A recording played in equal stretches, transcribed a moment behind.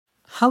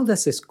How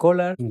does a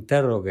scholar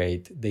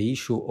interrogate the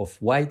issue of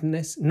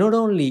whiteness, not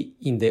only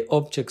in the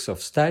objects of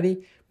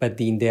study, but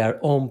in their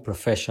own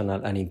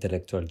professional and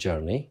intellectual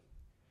journey?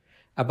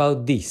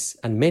 About this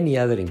and many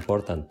other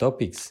important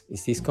topics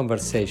is this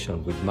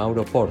conversation with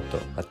Mauro Porto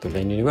at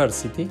Tulane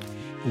University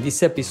in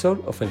this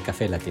episode of El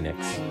Café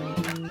Latinx.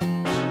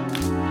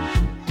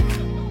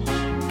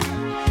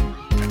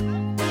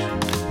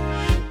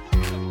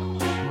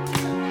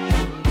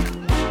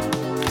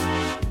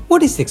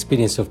 What is the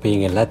experience of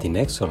being a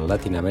Latinx or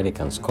Latin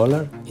American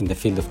scholar in the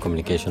field of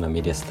communication and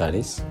media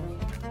studies?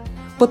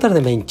 What are the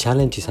main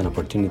challenges and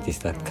opportunities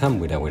that come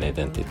with our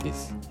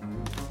identities?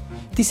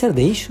 These are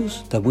the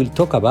issues that we'll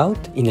talk about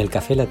in El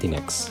Café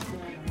Latinx,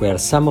 where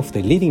some of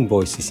the leading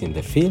voices in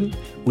the field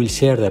will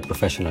share their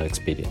professional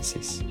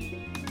experiences.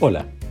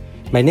 Hola,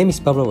 my name is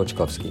Pablo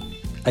Boczkowski.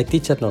 I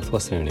teach at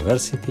Northwestern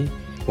University,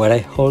 where I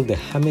hold the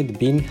Hamad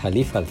bin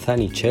Khalif Al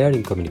Thani Chair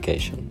in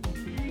Communication.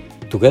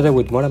 Together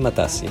with Mora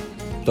Matassi,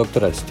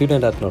 doctoral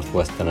student at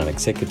Northwestern and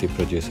executive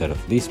producer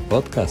of this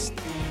podcast,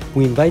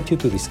 we invite you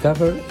to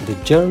discover the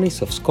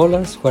journeys of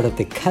scholars who are at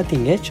the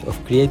cutting edge of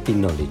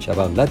creating knowledge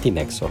about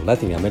Latinx or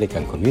Latin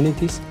American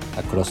communities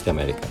across the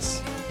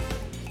Americas.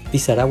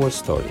 These are our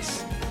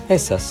stories.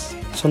 Esas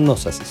son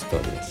nuestras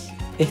historias.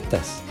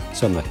 Estas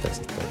son nuestras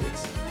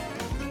historias.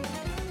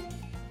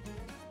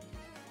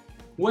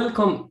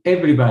 Welcome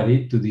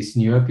everybody to this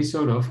new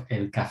episode of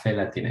El Café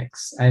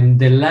Latinx. I'm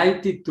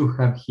delighted to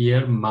have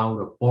here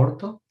Mauro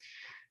Porto.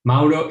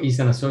 Mauro is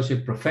an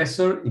associate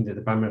professor in the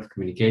Department of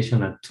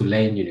Communication at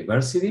Tulane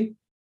University,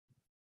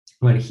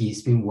 where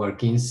he's been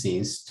working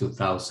since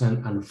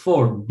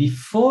 2004.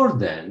 Before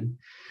then,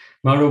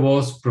 Mauro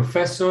was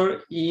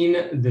professor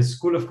in the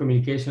School of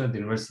Communication at the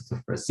University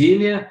of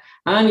Brasilia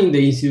and in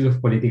the Institute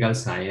of Political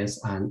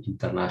Science and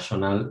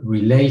International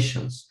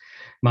Relations.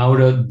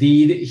 Mauro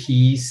did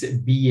his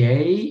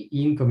BA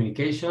in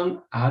communication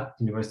at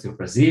the University of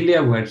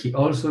Brasilia, where he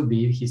also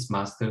did his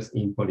master's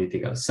in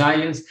political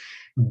science.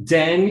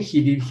 Then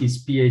he did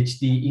his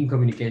PhD in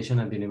communication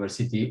at the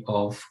University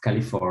of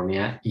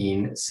California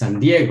in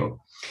San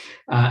Diego.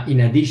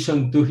 In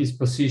addition to his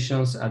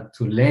positions at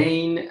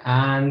Tulane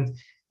and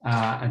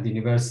at the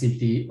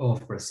University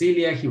of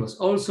Brasilia, he was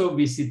also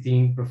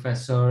visiting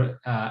professor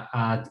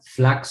at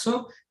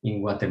Flaxo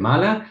in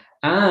Guatemala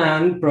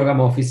and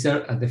program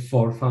officer at the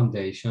Ford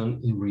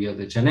Foundation in Rio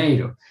de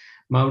Janeiro.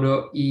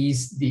 Mauro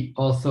is the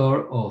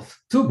author of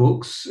two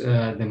books,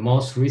 the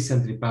most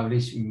recently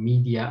published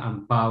Media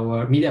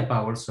Power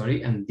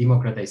and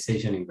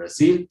Democratization in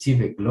Brazil,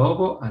 TV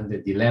Globo and the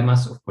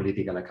Dilemmas of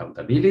Political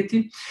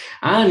Accountability.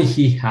 And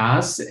he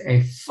has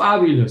a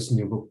fabulous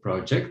new book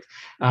project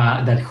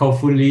that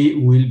hopefully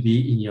will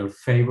be in your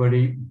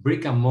favorite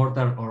brick and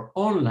mortar or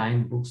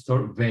online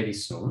bookstore very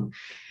soon.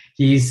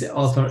 He's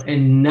authored a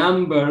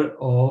number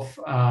of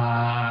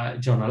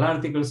journal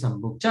articles and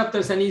book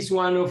chapters, and is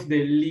one of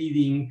the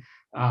leading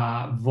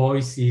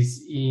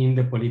voices in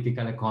the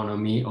political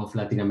economy of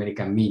Latin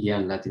American media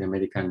and Latin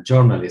American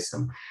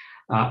journalism.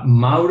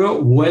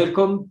 Mauro,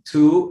 welcome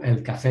to El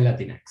Café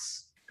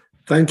Latinx.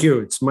 Thank you.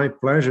 It's my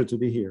pleasure to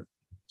be here.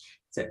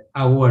 It's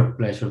our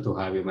pleasure to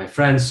have you, my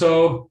friend.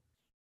 So,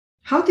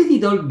 how did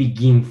it all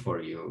begin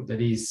for you?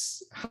 That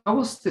is, how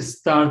was the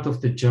start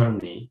of the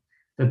journey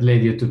that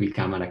led you to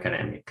become an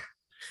academic?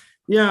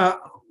 Yeah,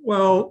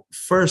 well,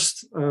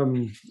 first,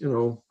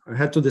 I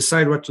had to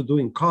decide what to do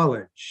in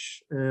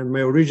college. And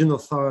my original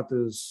thought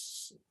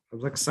is, I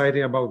was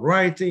excited about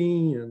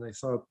writing, and I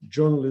thought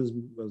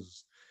journalism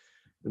was,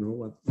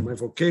 what my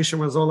vocation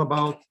was all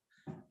about.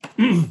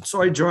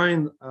 So I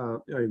joined,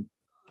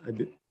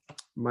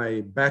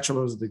 my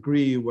bachelor's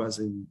degree was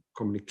in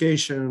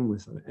communication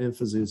with an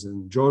emphasis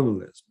in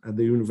journalism at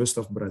the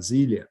University of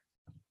Brasilia.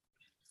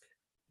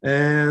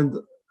 And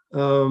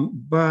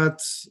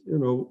but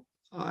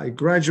I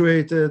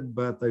graduated,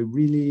 but I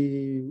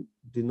really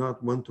did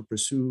not want to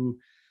pursue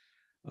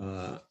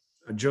a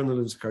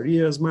journalism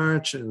career as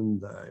much,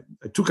 and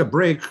I took a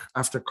break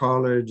after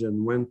college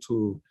and went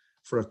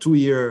for a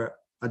 2-year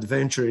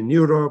adventure in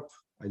Europe.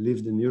 I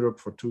lived in Europe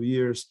for 2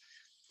 years,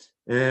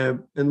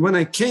 and when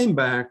I came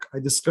back, I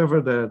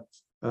discovered that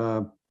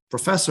a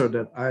professor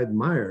that I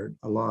admired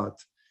a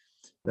lot,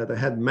 that I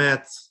had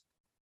met,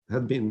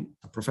 had been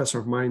a professor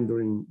of mine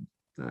during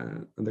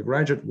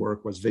undergraduate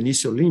work, was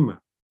Vinicio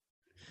Lima.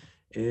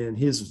 And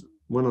he's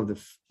one of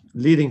the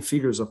leading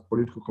figures of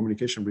political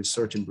communication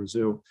research in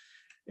Brazil.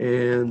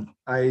 And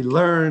I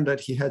learned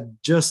that he had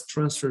just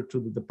transferred to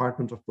the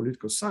Department of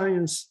Political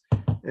Science,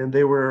 and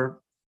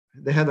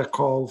they had a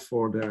call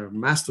for their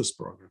master's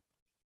program.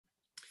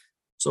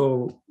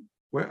 So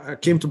I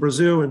came to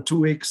Brazil, and 2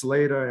 weeks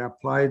later, I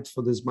applied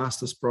for these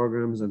master's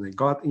programs, and I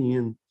got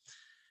in.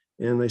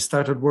 And I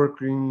started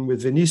working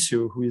with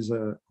Vinicio,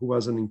 who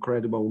was an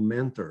incredible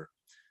mentor.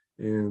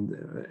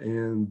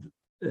 And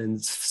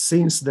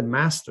since the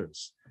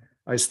masters,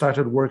 I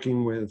started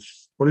working with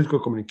political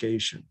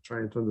communication,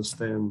 trying to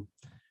understand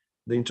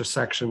the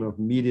intersection of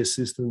media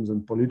systems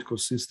and political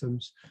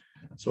systems.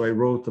 So I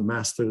wrote a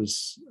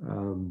master's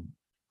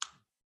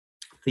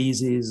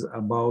thesis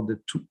about the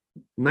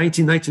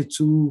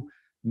 1992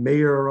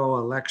 mayoral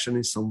election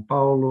in São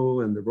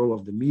Paulo and the role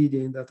of the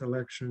media in that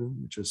election,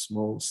 which is a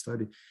small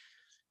study.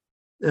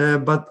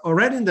 But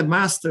already in the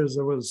master's,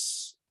 I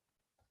was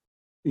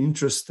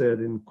interested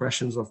in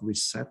questions of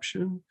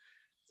reception.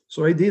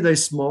 So I did a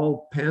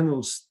small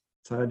panel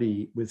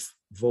study with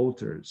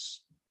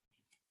voters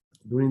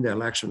during the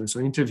election. So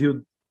I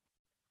interviewed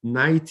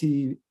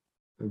 90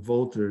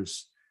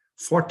 voters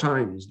 4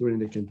 times during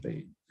the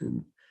campaign.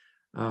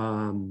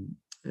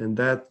 And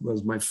that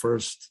was my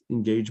first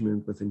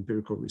engagement with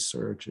empirical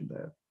research, and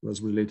that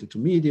was related to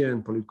media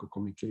and political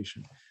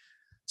communication.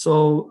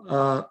 So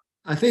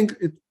I think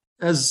it,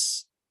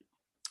 as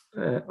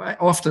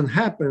often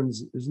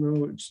happens,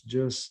 it's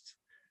just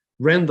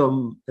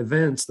random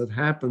events that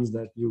happens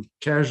that you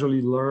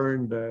casually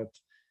learn that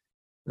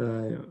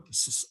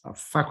a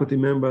faculty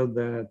member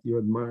that you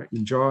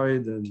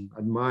enjoyed and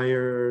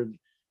admired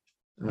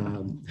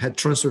had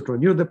transferred to a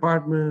new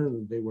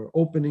department. They were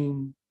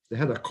opening. They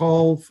had a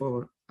call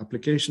for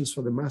applications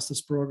for the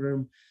master's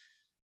program,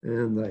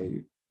 and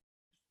I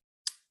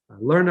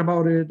learned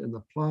about it and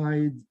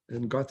applied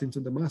and got into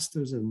the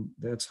master's, and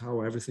that's how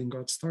everything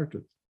got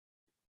started.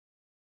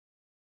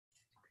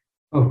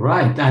 All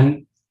right.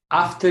 And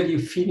after you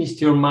finished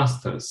your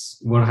master's,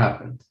 what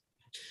happened?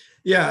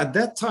 Yeah, at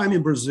that time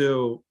in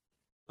Brazil,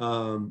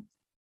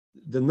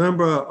 the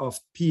number of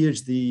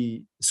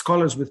PhD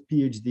scholars with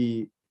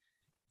PhD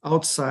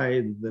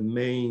outside the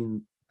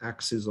main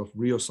axis of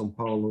Rio, São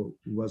Paulo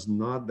was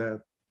not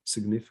that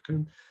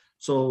significant.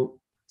 So,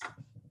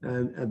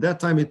 and at that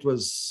time, it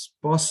was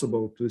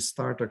possible to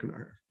start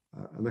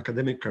an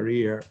academic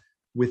career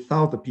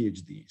without a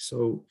PhD.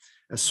 So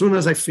as soon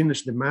as I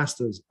finished the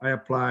master's, I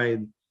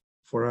applied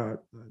for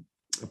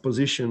a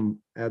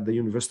position at the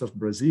University of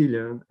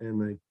Brasilia,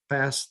 and I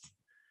passed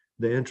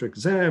the entry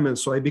exam. And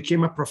so I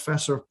became a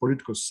professor of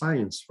political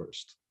science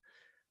first.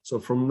 So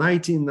from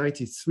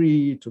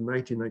 1993 to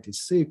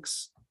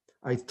 1996,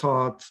 I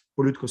taught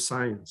political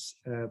science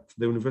at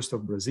the University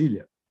of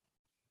Brasilia.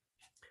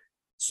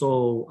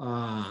 So,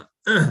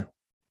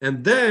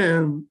 and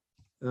then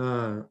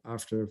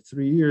after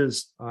 3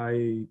 years,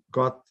 I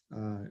got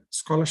a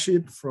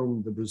scholarship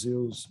from the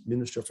Brazil's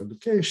Ministry of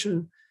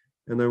Education,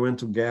 and I went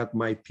to get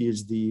my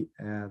PhD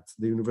at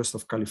the University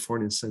of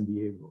California in San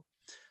Diego.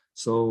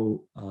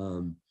 So,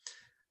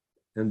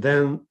 and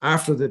then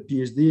after the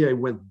PhD, I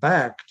went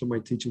back to my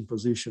teaching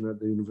position at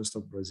the University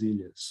of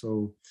Brasilia.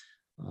 So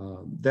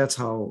that's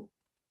how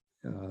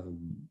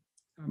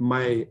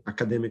my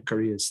academic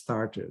career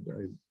started.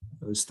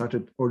 I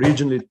started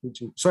originally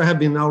teaching. So I have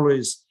been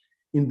always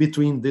in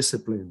between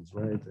disciplines,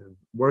 right? And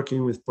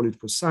working with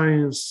political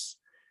science,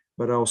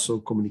 but also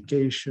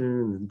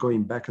communication and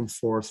going back and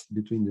forth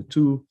between the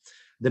two.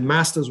 The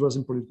master's was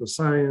in political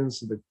science,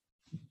 the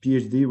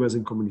PhD was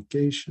in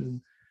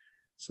communication.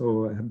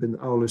 So I have been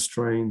always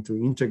trying to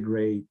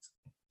integrate,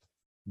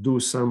 do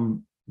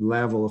some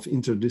level of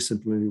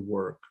interdisciplinary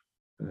work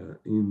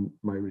in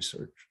my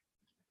research.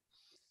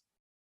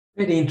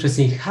 Very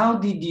interesting. How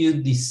did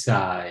you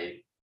decide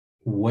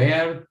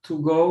where to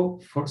go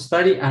for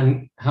study,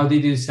 and how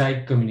did you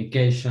decide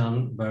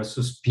communication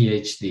versus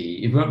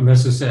PhD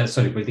versus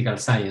political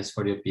science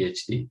for your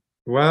PhD?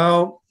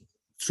 Well,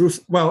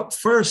 first,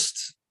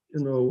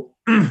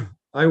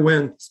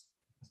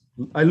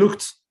 I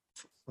looked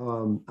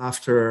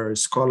after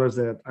scholars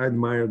that I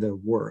admire their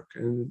work,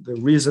 and the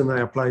reason I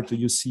applied to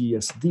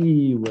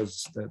UCSD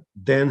was that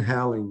Dan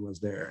Halling was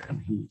there,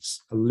 and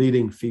he's a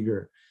leading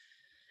figure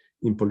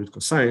in political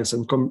science.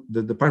 And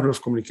the Department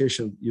of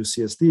Communication,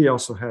 UCSD,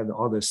 also had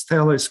other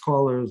stellar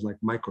scholars like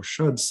Michael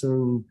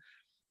Schudson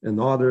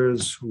and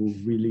others who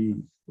really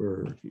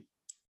were,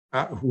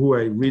 who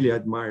I really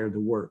admire the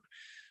work.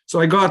 So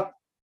I got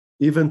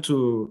even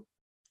to,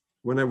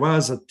 when I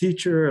was a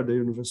teacher at the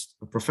university,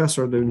 a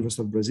professor at the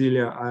University of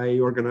Brasilia, I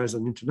organized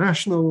an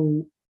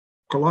international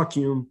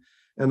colloquium,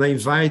 and I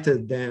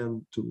invited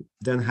Dan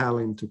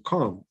Halling to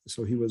come.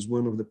 So he was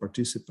one of the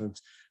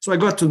participants. So I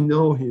got to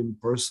know him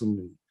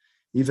personally,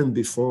 even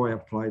before I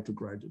applied to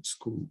graduate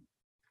school.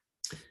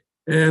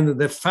 And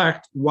the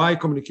fact why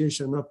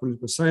communication, not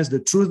political science, the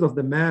truth of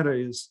the matter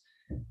is,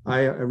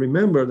 I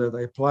remember that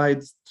I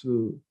applied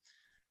to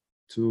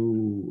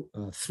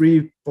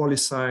 3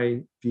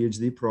 poli-sci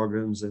PhD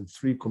programs and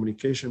 3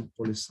 communication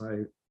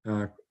poli-sci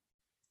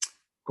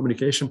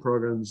communication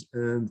programs,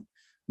 and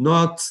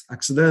not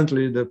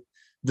accidentally,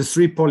 the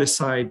 3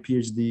 poli-sci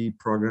PhD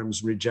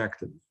programs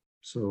rejected me.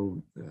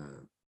 So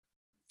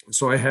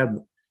I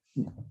had,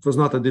 it was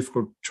not a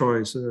difficult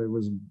choice. I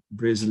was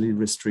basically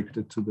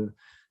restricted to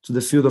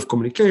the field of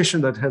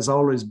communication that has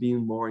always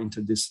been more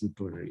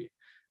interdisciplinary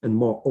and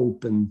more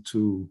open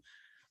to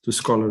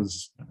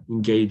scholars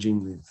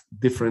engaging with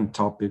different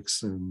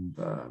topics and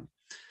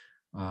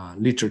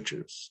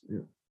literatures.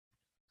 Yeah.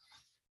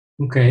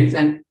 Okay,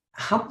 and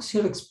how was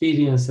your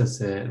experience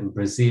as a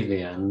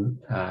Brazilian,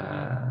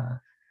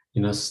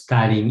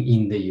 studying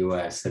in the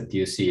US at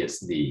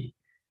UCSD?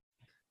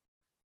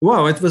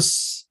 Wow, it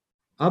was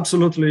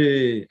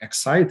absolutely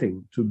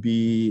exciting to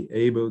be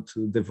able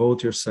to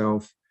devote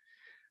yourself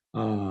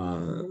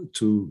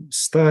to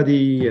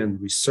study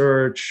and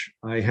research.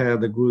 I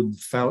had a good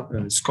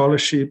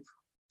scholarship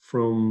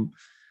from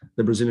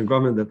the Brazilian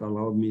government that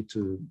allowed me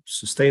to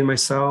sustain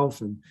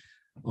myself. And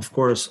of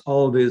course,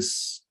 all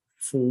these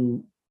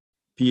full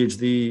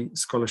PhD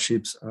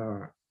scholarships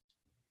are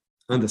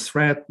under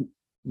threat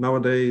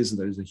nowadays.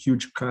 There is a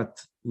huge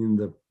cut in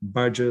the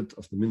budget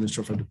of the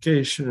Ministry of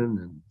Education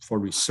and for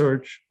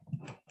research,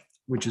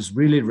 which is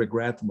really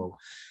regrettable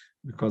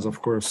because,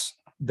 of course,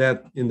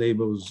 that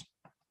enabled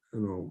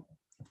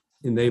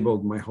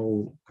my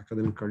whole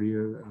academic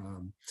career.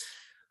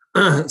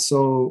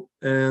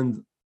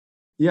 And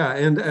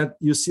at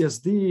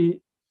UCSD,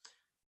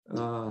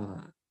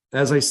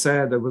 as I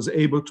said, I was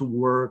able to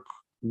work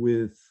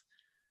with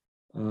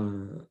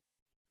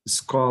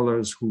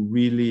scholars who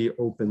really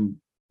opened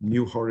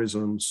new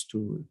horizons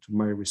to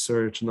my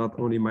research, not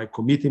only my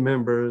committee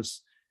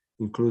members,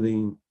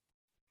 including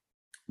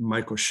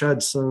Michael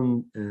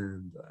Shudson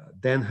and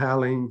Dan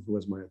Halling, who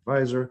was my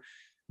advisor,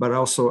 but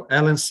also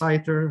Ellen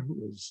Seiter, who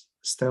was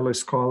a stellar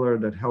scholar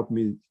that helped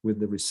me with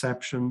the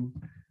reception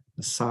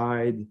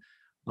side,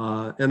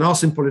 and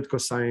also in political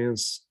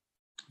science,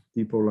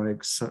 people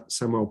like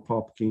Samuel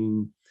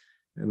Popkin,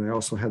 and I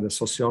also had a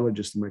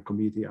sociologist in my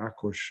committee,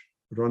 Akos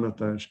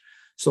Ronataj.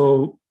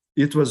 So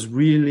it was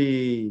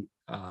really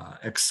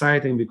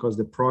exciting because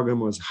the program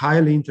was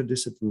highly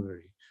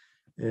interdisciplinary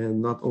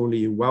and not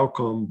only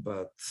welcome,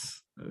 but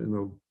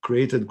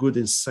created good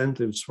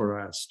incentives for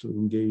us to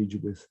engage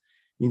with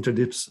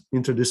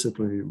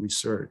interdisciplinary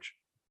research.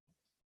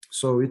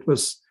 So it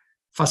was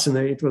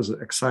fascinating. It was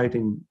an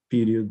exciting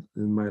period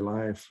in my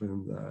life,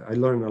 and I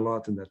learned a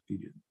lot in that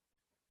period.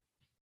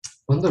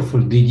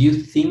 Wonderful. Did you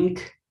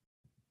think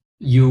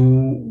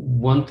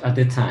at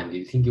the time, did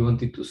you think you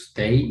wanted to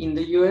stay in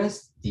the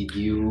US? Did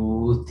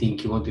you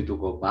think you wanted to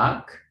go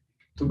back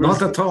to Brazil?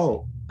 Not at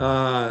all.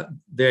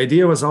 The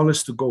idea was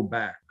always to go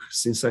back.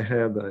 Since I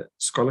had a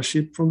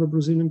scholarship from the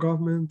Brazilian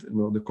government,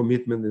 the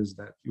commitment is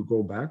that you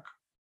go back.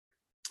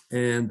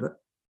 And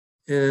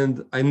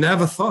I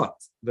never thought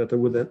that I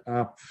would end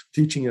up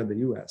teaching at the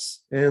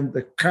US. And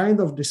the kind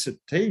of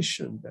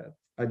dissertation that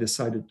I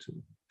decided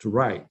to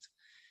write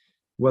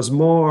was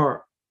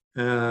more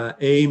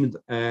aimed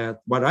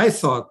at what I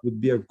thought would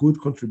be a good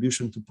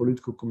contribution to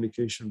political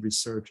communication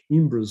research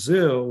in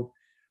Brazil,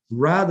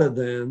 rather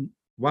than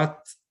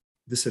what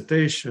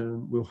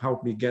dissertation will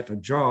help me get a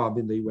job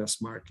in the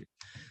US market.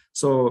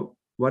 So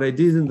what I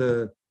did in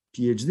the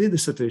PhD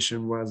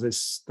dissertation was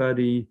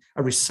a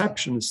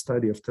reception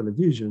study of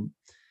television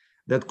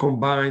that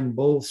combined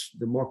both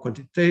the more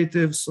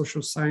quantitative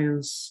social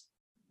science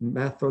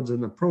methods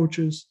and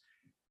approaches,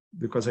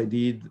 because I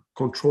did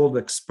controlled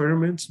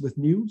experiments with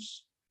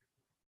news,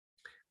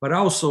 but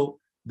also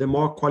the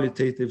more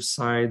qualitative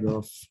side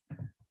of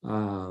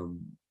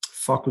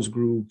focus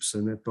groups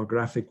and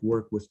ethnographic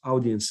work with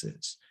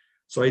audiences.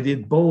 So I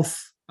did both,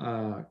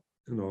 a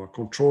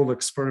controlled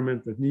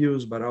experiment with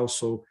news, but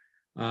also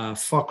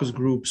focus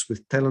groups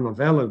with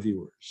telenovela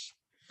viewers.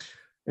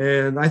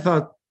 And I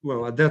thought,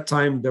 well, at that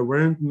time, there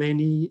weren't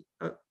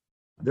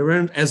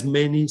as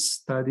many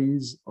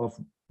studies of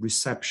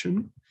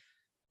reception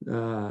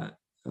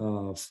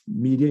of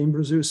media in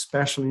Brazil,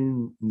 especially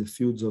in the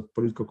fields of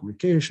political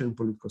communication,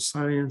 political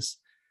science.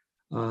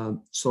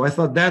 So I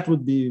thought that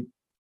would be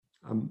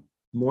a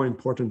more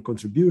important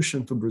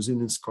contribution to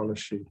Brazilian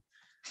scholarship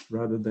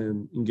rather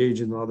than engage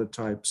in other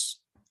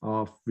types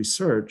of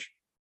research.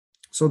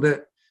 So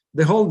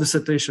the whole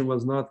dissertation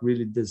was not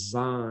really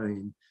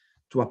designed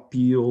to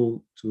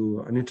appeal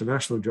to an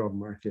international job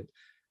market.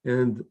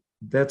 And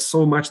that's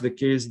so much the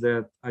case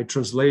that I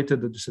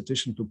translated the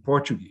dissertation to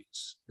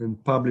Portuguese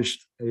and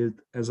published it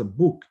as a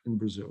book in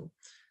Brazil,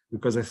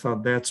 because I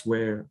thought that's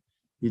where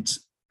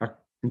its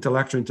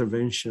intellectual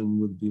intervention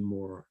would be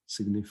more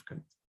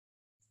significant.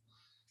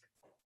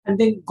 And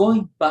then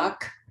going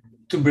back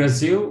to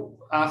Brazil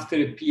after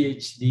a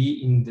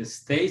PhD in the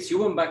States, you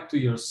went back to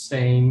your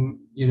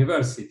same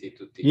university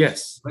to teach.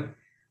 Yes. But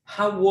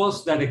how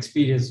was that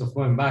experience of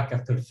going back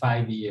after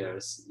 5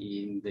 years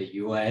in the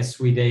US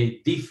with a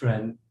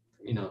different,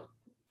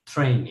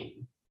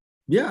 training?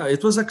 Yeah,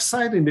 it was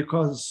exciting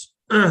because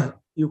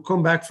you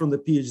come back from the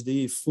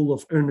PhD full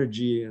of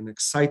energy and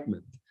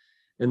excitement.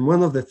 And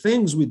one of the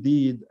things we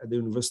did at the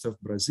University of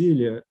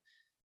Brasilia,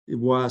 it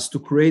was to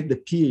create the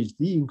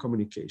PhD in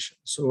communication.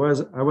 So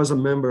as I was a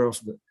member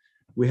of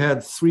we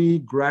had 3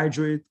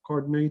 graduate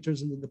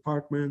coordinators in the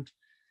department,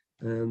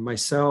 and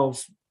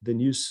myself,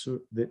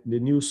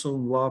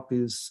 Denilson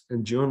Lopes,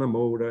 and Giona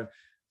Moura.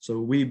 So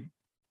we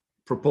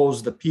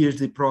proposed the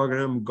PhD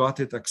program, got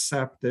it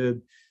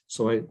accepted.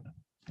 So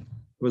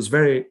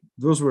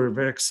those were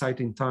very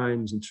exciting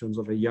times in terms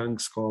of a young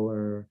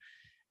scholar.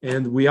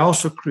 And we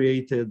also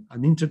created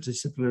an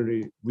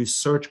interdisciplinary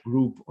research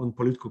group on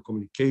political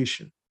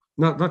communication.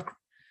 Not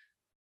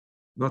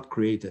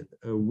created.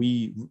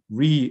 We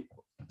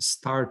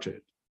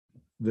restarted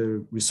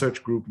the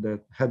research group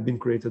that had been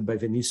created by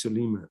Vinicio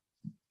Lima,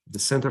 the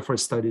Center for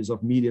Studies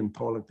of Media and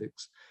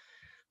Politics.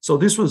 So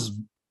this was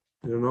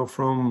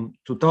from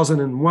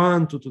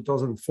 2001 to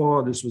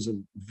 2004, this was a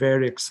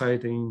very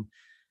exciting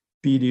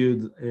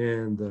period,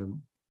 and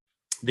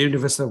the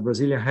University of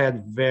Brasilia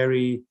had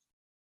very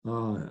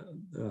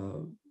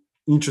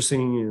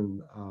interesting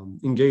and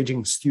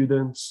engaging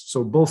students.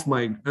 So both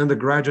my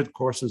undergraduate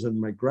courses and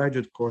my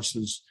graduate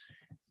courses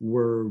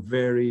were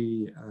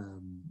very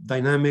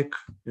dynamic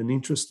and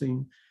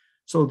interesting.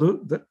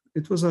 So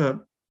it was a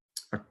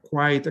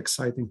quite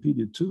exciting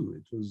period too.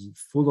 It was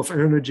full of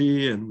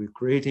energy, and we're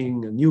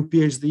creating a new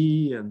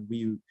PhD, and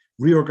we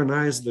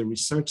reorganized the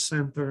research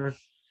center.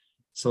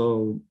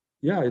 So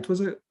yeah, it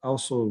was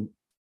also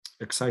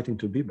exciting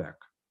to be back.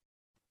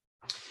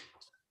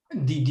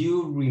 Did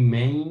you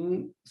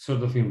remain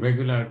sort of in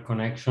regular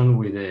connection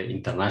with the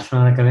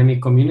international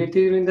academic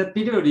community during that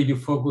period, or did you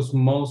focus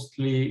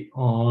mostly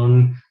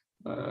on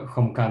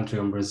home country,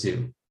 on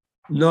Brazil?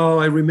 No,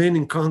 I remain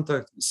in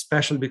contact,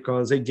 especially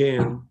because,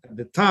 again, at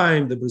the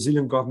time, the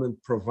Brazilian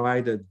government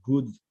provided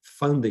good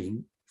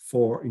funding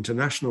for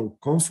international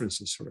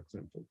conferences, for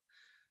example.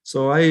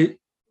 So I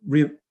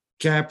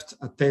kept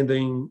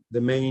attending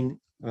the main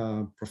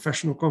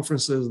professional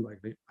conferences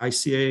like the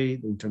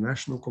ICA, the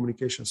International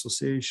Communication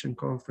Association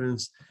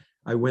Conference.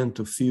 I went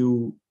to a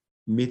few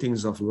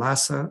meetings of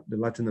LASA, the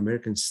Latin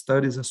American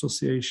Studies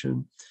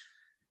Association.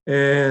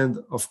 And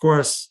of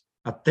course,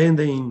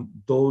 attending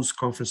those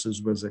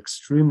conferences was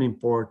extremely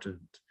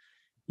important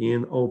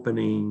in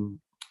opening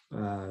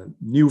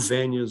new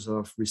venues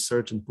of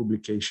research and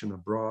publication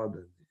abroad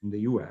in the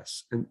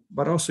US,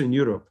 but also in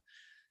Europe.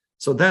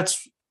 So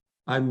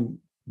I'm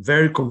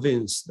very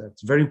convinced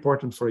that's very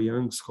important for a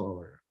young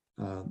scholar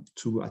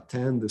to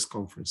attend these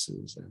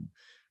conferences. And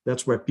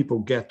that's where people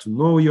get to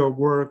know your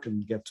work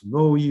and get to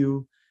know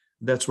you.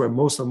 That's where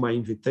most of my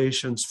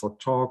invitations for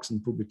talks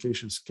and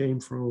publications came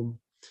from.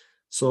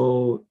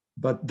 So,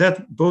 but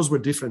those were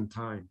different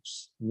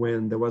times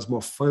when there was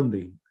more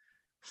funding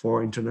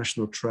for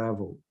international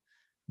travel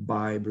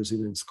by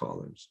Brazilian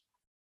scholars.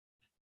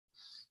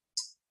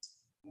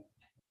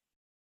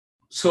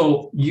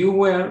 So you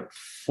were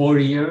 4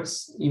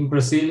 years in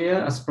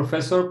Brasilia as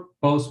professor,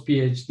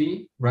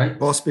 post-PhD, right?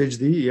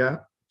 Post-PhD, yeah,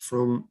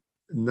 from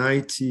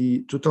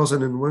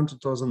 2001 to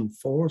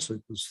 2004, so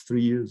it was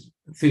 3 years.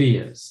 3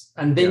 years.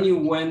 And then you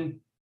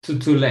went to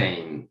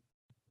Tulane.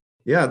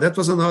 Yeah, that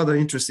was another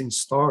interesting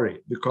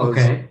story, because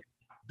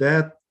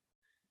that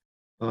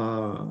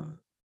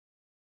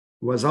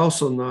was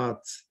also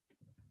not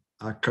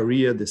a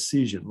career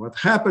decision. What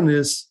happened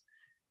is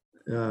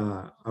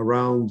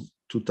around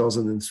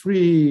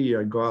 2003,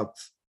 I got,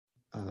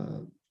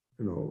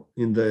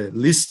 in the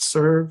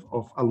listserv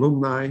of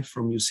alumni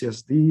from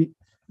UCSD,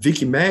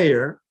 Vicky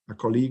Mayer, a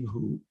colleague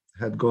who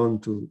had gone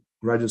to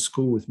graduate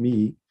school with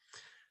me,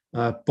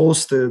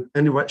 posted,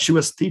 anyway, she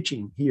was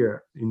teaching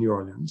here in New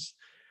Orleans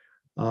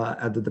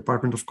at the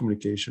Department of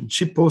Communication.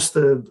 She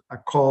posted a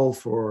call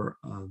for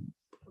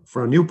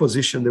a new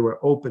position they were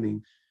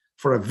opening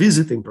for a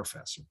visiting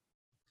professor.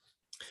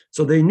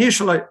 So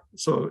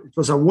it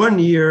was a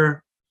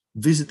 1-year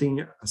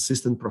visiting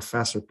assistant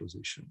professor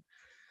position.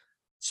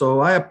 So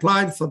I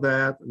applied for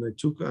that, and I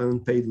took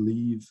unpaid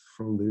leave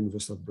from the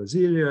University of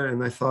Brasilia,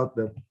 and I thought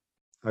that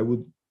I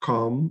would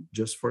come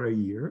just for a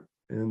year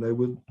and I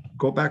would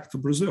go back to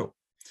Brazil.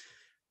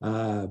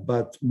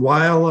 But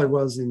while I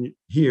was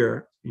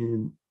here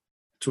in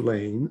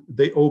Tulane,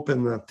 they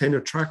opened a tenure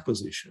track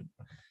position,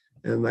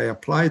 and I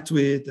applied to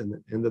it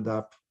and ended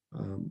up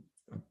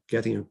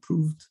getting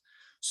approved.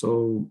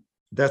 So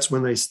that's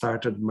when I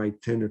started my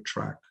tenure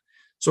track.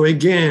 So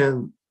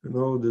again,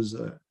 there's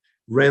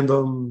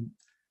random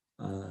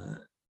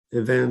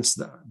events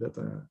that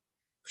are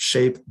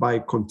shaped by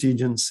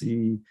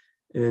contingency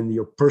and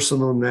your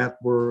personal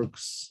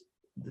networks.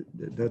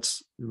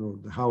 That's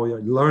how I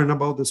learn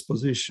about this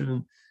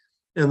position,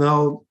 and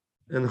how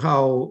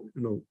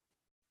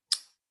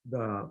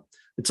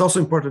it's also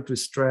important to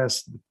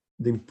stress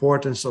the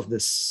importance of the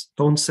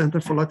Stone Center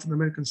for Latin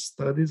American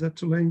Studies at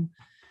Tulane,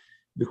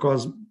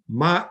 because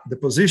the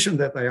position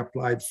that I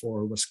applied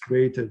for was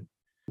created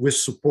with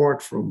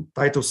support from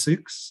Title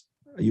VI,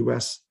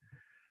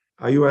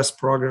 a US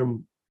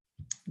program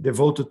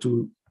devoted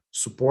to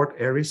support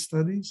area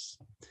studies.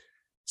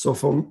 So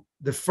from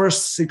the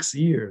first 6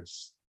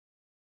 years,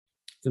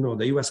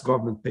 the US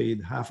government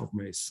paid half of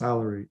my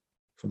salary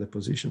for the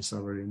position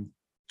salary, and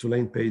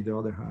Tulane paid the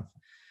other half.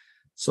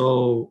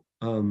 So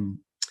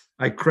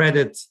I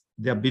credit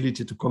the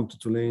ability to come to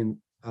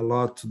Tulane a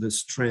lot to the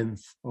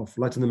strength of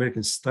Latin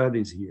American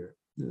studies here,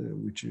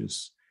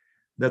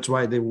 that's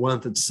why they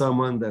wanted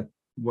someone that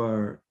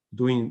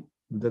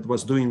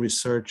was doing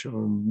research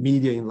on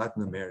media in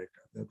Latin America.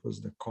 That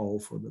was the call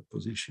for the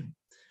position.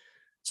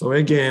 So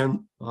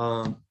again,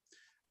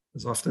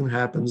 as often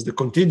happens, the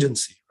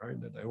contingency, right?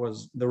 That I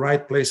was the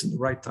right place at the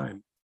right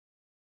time.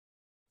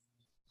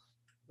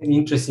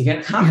 Interesting.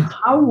 And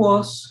how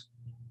was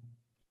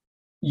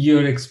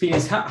your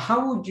experience? How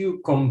would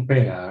you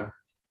compare,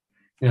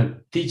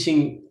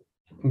 teaching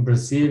in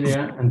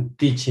Brasilia and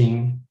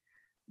teaching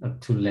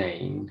at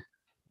Tulane?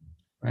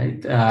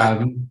 right?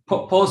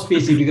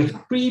 Post-PhD, because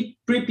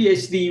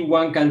pre-PhD,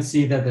 one can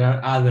see that there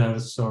are other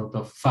sort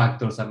of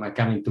factors that might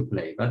come into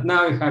play. But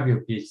now you have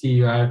your PhD,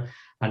 you are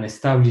an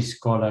established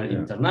scholar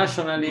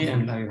internationally,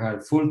 and now you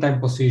have full-time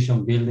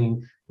position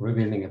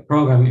rebuilding a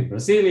program in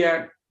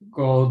Brasilia,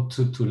 go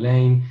to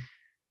Tulane.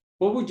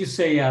 What would you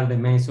say are the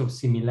main sort of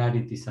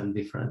similarities and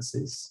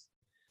differences?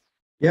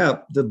 Yeah,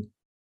 the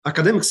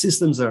academic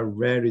systems are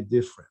very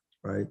different,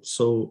 right?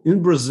 So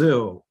in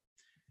Brazil,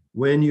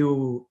 when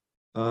you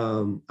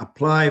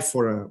apply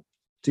for a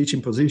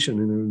teaching position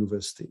in a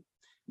university,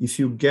 if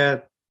you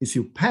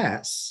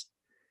pass,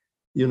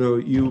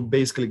 you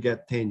basically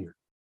get tenure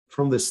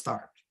from the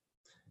start.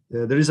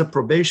 There is a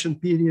probation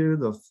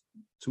period of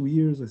 2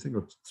 years, I think,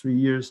 or 3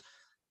 years,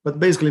 but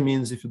basically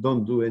means if you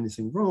don't do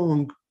anything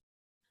wrong,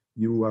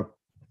 you are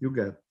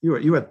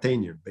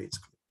tenured,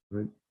 basically,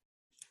 right?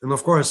 And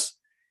of course,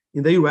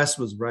 in the US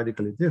was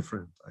radically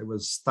different. I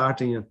was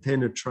starting a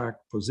tenure track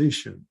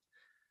position,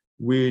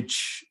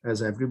 which,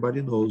 as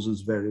everybody knows,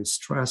 is very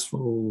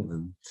stressful.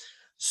 And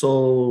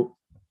so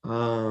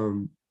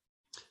the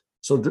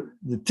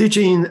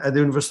teaching at the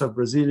University of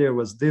Brasilia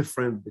was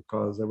different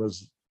because it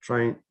was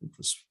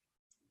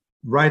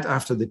right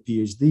after the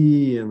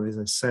PhD. And as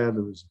I said,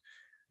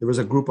 there was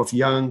a group of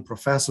young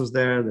professors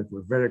there that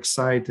were very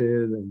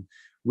excited, and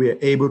we were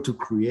able to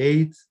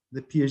create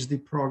the PhD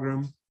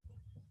program.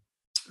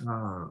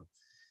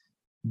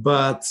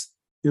 But,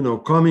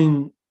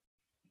 coming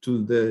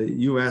to the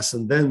US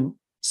and then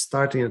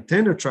starting a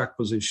tenure track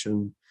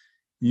position,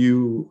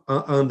 you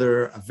are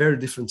under a very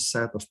different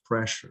set of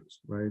pressures,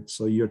 right?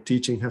 So your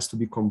teaching has to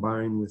be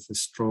combined with a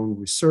strong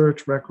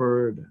research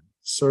record and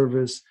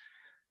service.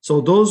 So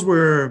those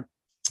were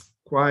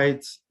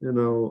quite,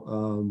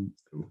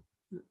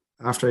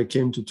 after I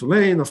came to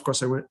Tulane, of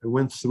course, I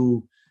went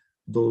through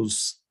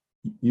those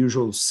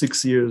usual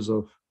 6 years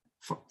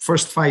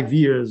first 5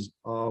 years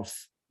of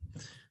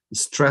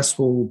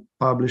stressful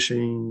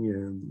publishing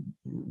and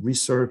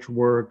research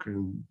work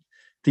and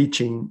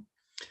teaching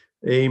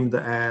aimed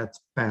at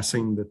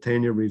passing the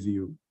tenure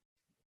review.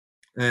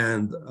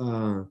 And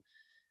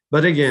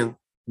but again,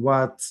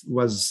 what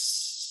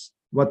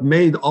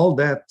made all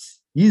that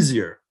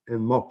easier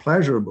and more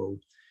pleasurable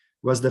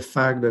was the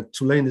fact that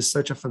Tulane is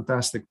such a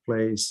fantastic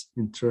place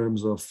in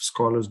terms of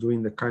scholars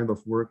doing the kind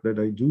of work that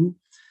I do.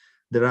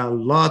 There are a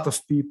lot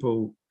of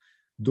people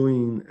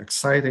doing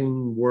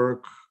exciting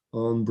work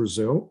on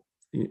Brazil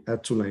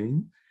at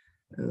Tulane,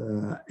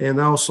 and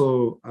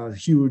also a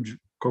huge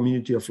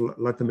community of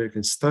Latin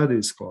American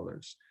studies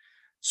scholars.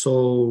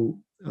 So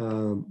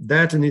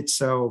that in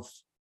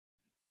itself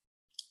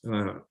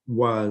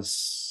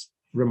was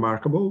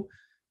remarkable.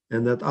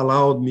 And that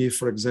allowed me,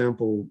 for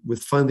example,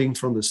 with funding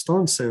from the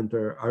Stone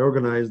Center, I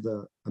organized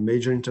a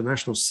major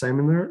international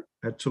seminar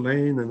at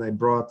Tulane, and I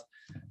brought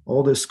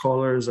all the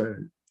scholars,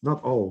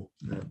 not all,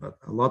 but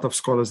a lot of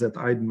scholars that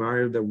I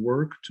admire their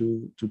work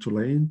to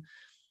Tulane.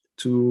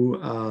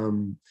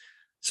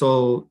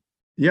 So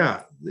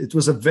yeah, it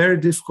was a very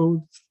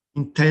difficult,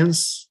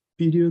 intense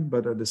period,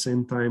 but at the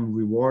same time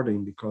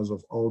rewarding because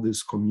of all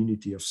this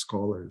community of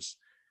scholars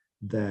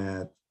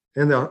that.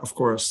 And of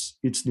course,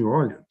 it's New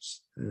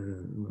Orleans.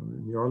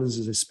 New Orleans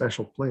is a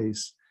special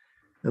place.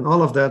 And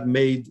all of that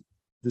made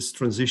this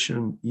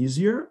transition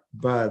easier,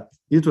 but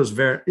it was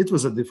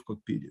a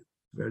difficult period,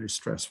 very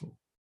stressful.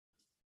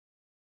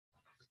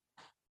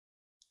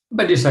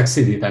 But you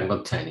succeeded and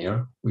got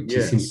tenure, which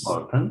is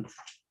important.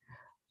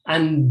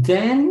 And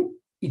then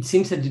it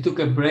seems that you took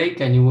a break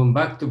and you went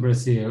back to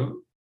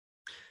Brazil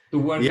to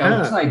work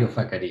outside of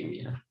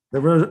academia.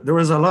 There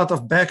was a lot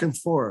of back and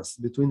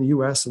forth between the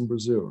US and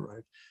Brazil,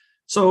 right?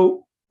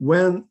 So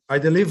when I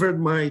delivered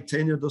my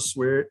tenure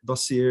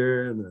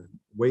dossier and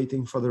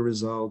waiting for the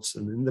results,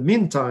 and in the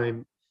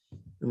meantime,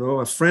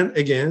 a friend,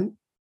 again,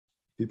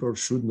 people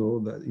should know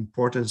the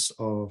importance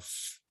of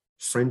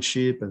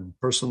friendship and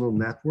personal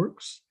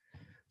networks.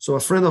 So a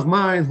friend of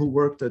mine who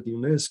worked at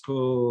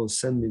UNESCO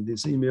sent me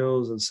these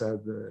emails and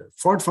said, the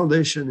Ford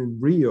Foundation in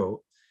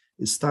Rio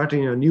is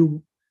starting a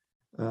new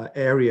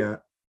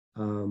area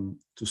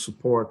to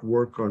support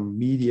work on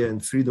media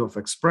and freedom of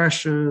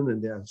expression,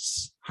 and they're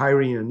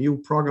hiring a new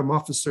program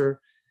officer,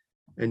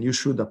 and you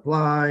should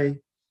apply.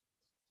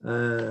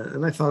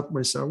 And I thought to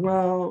myself,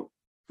 well,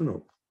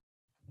 who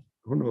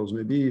knows?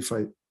 Maybe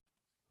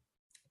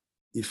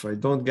if I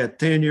don't get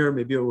tenure,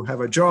 maybe I will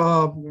have a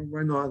job.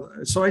 Why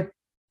not? So I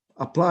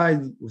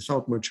applied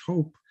without much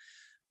hope,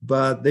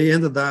 but they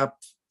ended up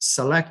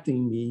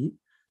selecting me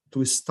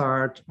to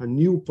start a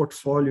new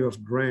portfolio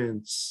of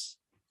grants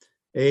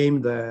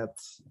aimed at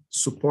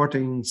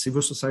supporting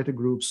civil society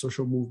groups,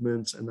 social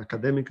movements, and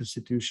academic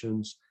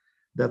institutions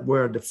that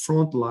were at the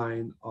front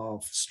line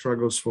of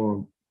struggles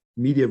for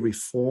media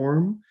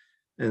reform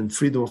and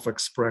freedom of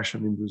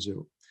expression in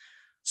Brazil.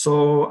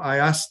 So I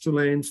asked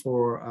Tulane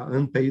for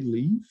unpaid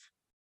leave,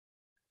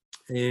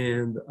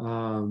 and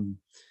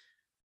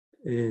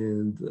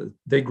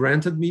they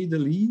granted me the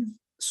leave.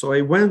 So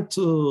I went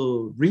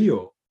to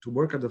Rio to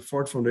work at the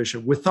Ford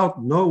Foundation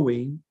without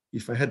knowing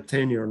if I had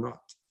tenure or not.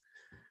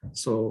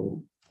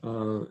 So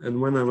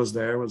And when I was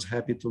there, I was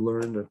happy to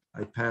learn that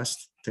I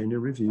passed tenure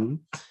review.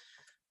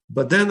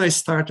 But then I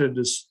started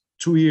this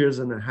 2.5 years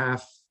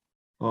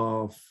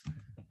of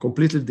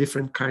completely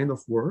different kind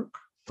of work,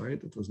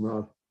 right? It was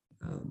not,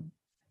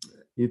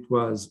 it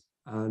was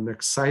an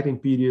exciting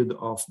period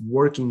of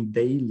working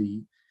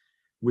daily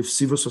with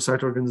civil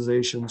society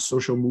organizations,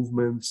 social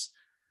movements,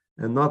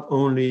 and not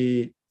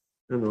only,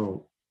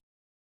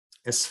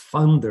 as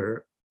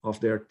funder of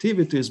their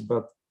activities,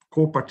 but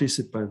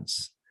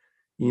co-participants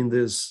in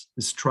these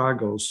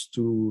struggles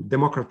to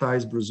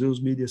democratize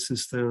Brazil's media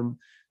system,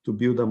 to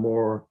build a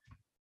more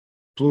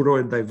plural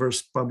and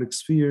diverse public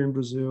sphere in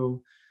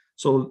Brazil.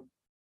 So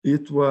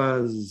it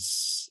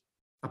was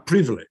a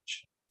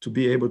privilege to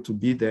be able to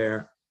be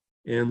there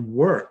and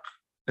work.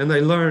 And I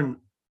learned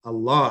a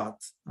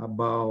lot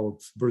about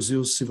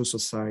Brazil's civil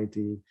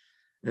society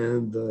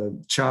and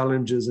the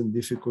challenges and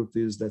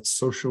difficulties that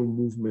social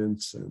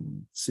movements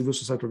and civil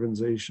society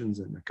organizations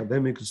and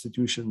academic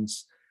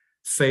institutions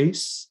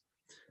face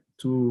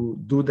to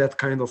do that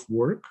kind of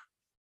work.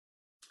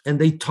 And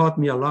they taught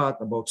me a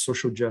lot about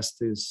social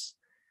justice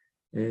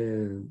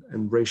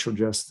and racial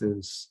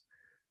justice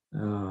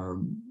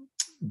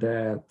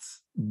that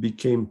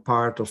became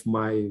part of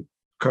my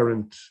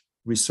current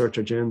research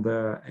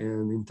agenda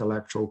and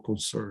intellectual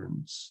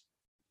concerns.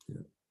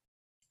 Yeah.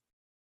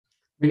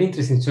 Really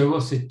interesting. So it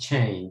was a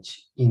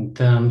change in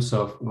terms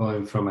of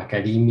going from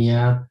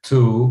academia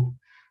to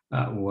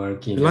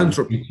working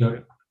philanthropy,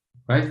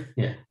 right?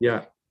 Yeah.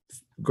 Yeah,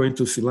 going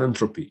to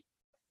philanthropy.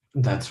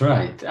 That's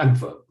right. And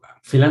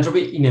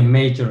philanthropy in a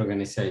major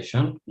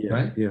organization,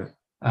 right? Yeah.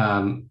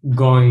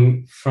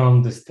 Going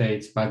from the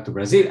States back to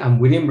Brazil, and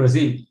within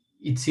Brazil,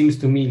 it seems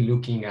to me,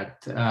 looking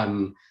at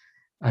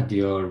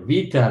your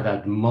vita,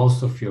 that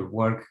most of your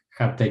work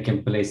had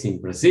taken place in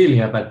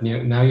Brasilia, but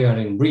now you are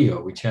in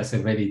Rio, which has a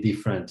very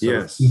different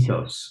sort of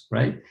ethos,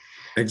 right?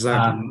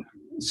 Exactly.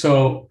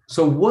 So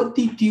what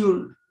did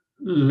you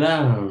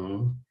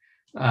learn,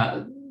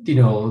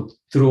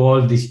 through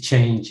all these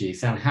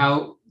changes, and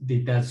how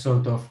did that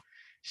sort of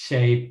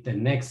shape the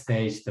next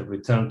stage, the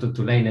return to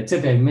Tulane,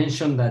 etc.? I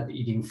mentioned that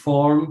it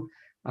informed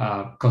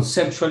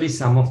conceptually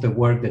some of the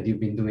work that you've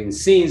been doing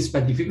since,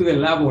 but if you could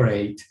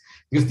elaborate,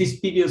 because these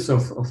periods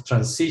of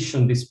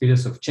transition, these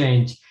periods of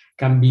change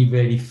can be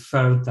very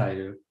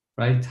fertile,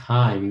 right,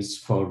 times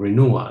for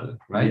renewal,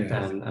 right,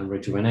 and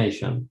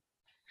rejuvenation.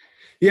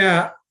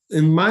 Yeah,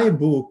 in my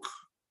book,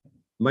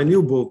 my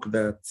new book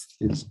that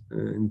is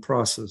in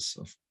process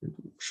of, it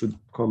should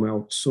come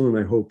out soon,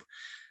 I hope.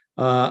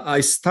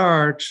 I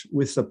start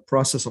with a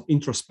process of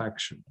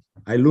introspection.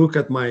 I look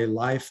at my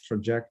life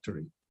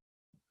trajectory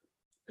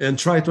and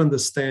try to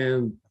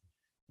understand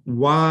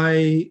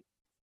why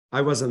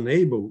I was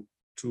unable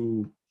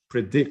to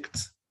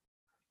predict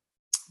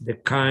the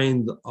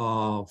kind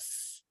of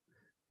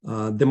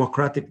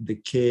democratic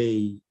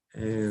decay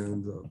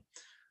and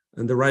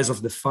the rise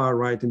of the far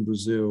right in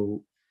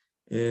Brazil,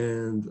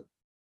 and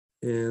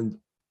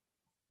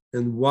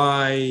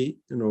why,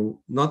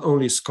 not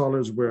only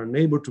scholars were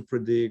unable to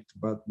predict,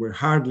 but were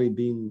hardly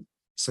being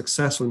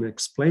successful in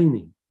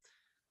explaining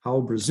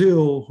how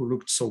Brazil, who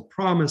looked so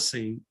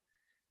promising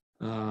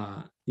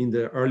in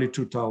the early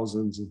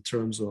 2000s in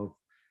terms of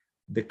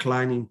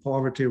declining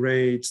poverty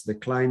rates,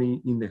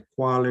 declining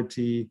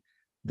inequality,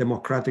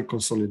 democratic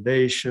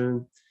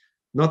consolidation,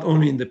 not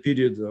only in the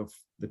period of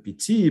the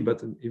PT,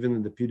 but even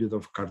in the period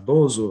of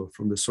Cardoso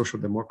from the Social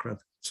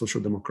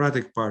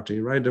Democratic Party,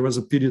 right? There was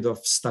a period of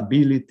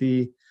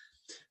stability.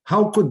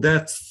 How could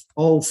that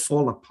all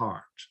fall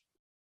apart?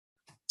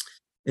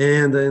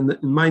 And in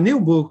my new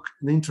book,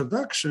 an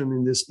introduction,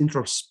 in this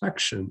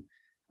introspection,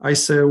 I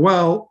say,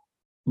 well,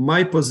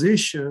 my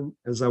position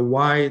as a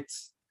white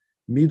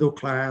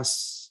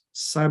middle-class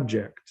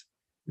subject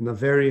in a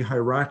very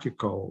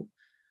hierarchical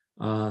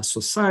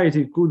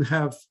society could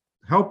have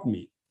helped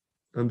me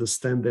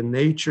understand the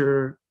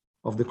nature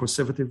of the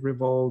conservative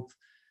revolt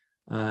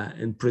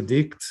and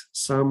predict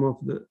some of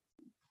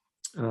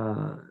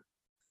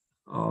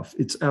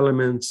its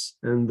elements.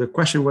 And the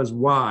question was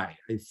why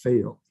I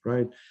failed,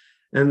 right?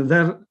 And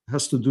that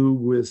has to do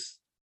with,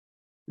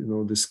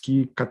 this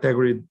key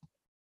category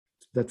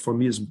that for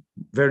me is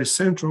very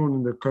central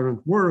in the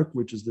current work,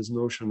 which is this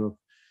notion of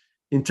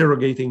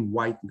interrogating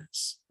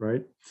whiteness,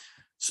 right?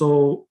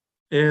 So,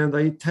 and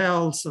I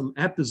tell some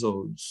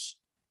episodes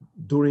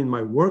during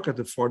my work at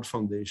the Ford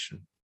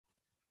Foundation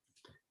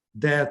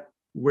that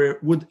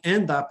would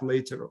end up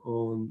later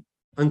on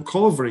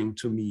uncovering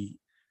to me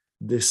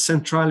the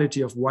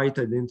centrality of white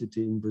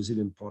identity in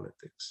Brazilian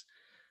politics.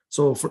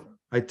 So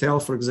I tell,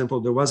 for example,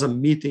 there was a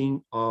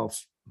meeting of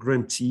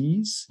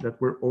grantees that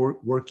were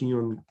working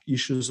on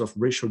issues of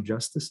racial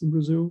justice in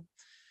Brazil.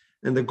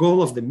 And the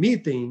goal of the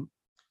meeting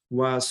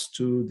was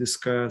to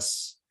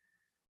discuss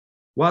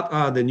what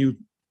are the new,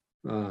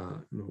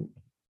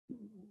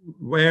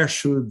 where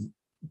should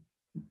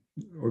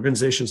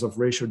organizations of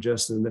racial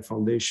justice and the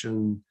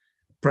foundation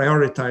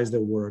prioritize their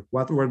work?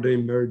 What were the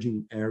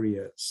emerging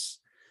areas?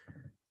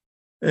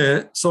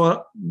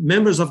 So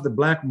members of the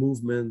Black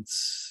movement,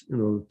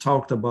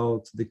 talked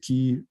about the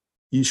key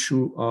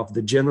issue of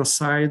the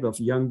genocide of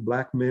young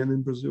Black men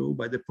in Brazil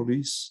by the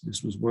police.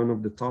 This was one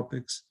of the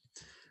topics.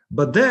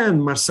 But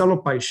then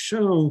Marcelo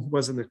Paixão, who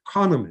was an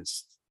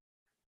economist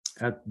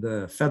at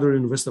the Federal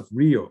University of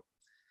Rio,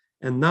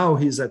 and now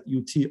he's at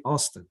UT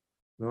Austin.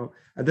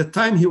 At the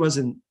time he was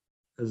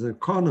as an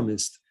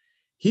economist,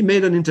 he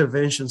made an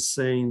intervention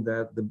saying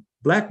that the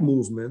Black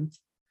movement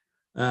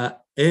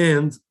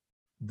and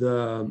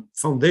the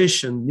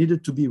foundation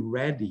needed to be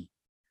ready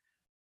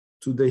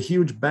to the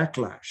huge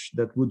backlash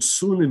that would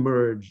soon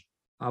emerge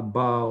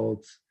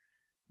about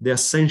the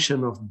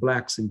ascension of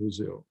Blacks in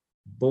Brazil,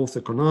 both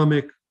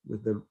economic,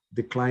 with the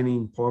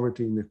declining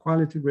poverty and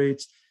inequality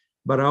rates,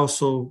 but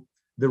also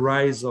the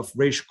rise of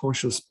racial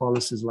conscious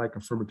policies like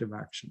affirmative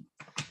action.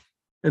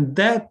 And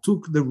that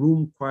took the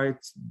room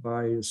quite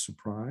by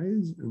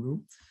surprise.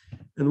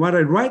 And what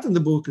I write in the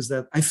book is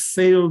that I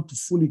failed to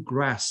fully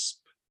grasp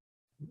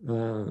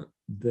the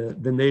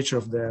nature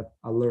of that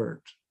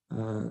alert.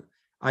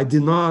 I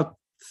did not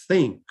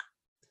think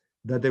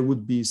that there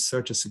would be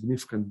such a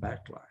significant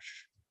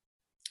backlash.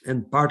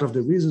 And part of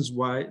the reasons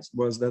why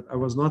was that I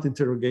was not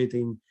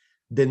interrogating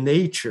the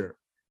nature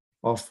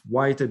of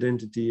white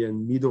identity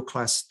and middle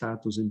class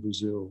status in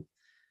Brazil.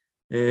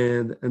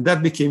 And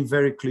that became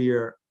very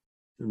clear,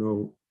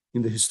 in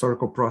the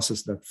historical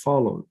process that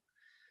followed.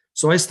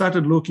 So I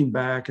started looking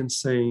back and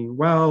saying,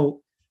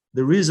 well,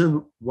 the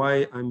reason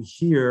why I'm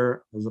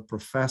here as a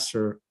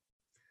professor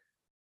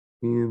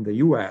in the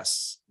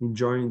US,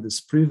 enjoying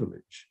this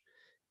privilege,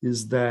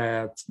 is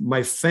that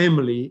my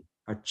family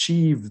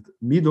achieved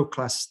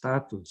middle-class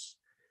status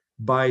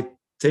by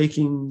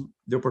taking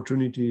the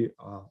opportunity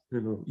of,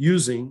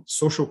 using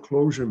social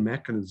closure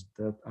mechanisms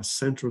that are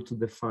central to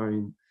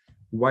define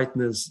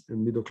whiteness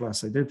and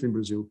middle-class identity in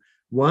Brazil.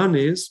 One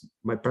is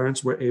my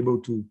parents were able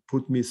to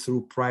put me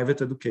through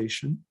private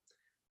education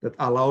that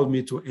allowed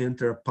me to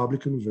enter a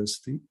public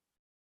university,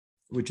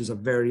 which is a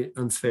very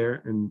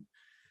unfair and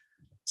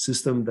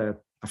system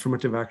that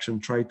affirmative action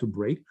tried to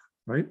break,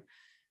 right?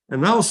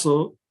 And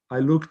also, I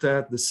looked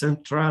at the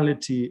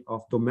centrality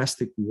of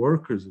domestic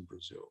workers in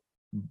Brazil.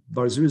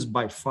 Brazil is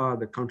by far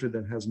the country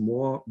that has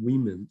more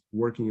women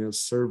working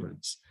as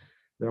servants.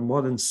 There are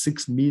more than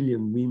 6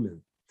 million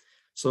women.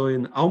 So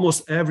in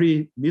almost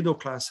every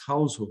middle-class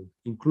household,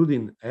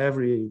 including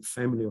every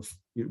family of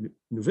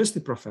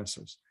university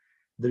professors,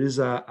 there is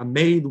a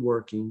maid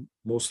working,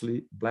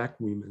 mostly Black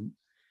women.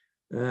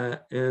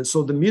 And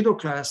so the middle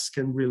class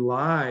can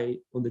rely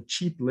on the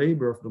cheap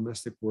labor of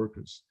domestic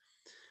workers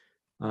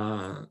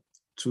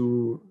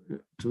to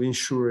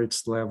ensure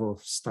its level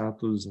of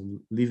status and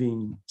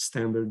living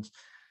standards.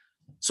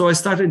 So I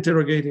started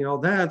interrogating all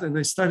that, and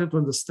I started to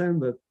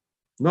understand that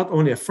not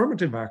only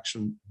affirmative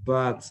action,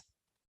 but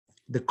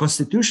the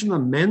constitutional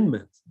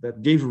amendment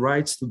that gave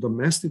rights to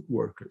domestic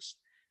workers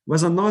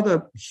was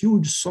another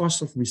huge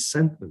source of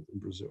resentment in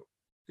Brazil,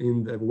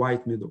 in the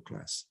white middle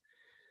class.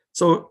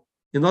 So,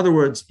 in other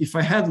words, if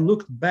I had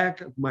looked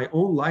back at my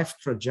own life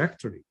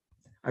trajectory,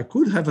 I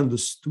could have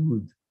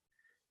understood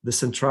the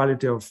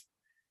centrality of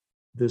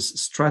this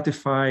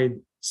stratified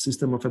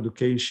system of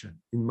education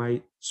in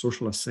my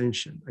social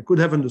ascension. I could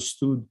have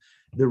understood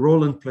the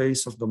role and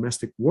place of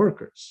domestic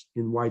workers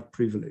in white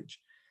privilege.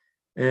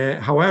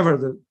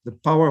 However, the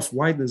power of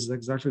whiteness is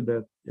exactly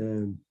that.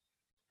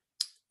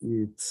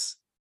 It's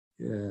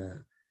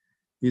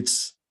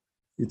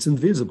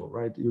invisible,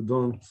 right? You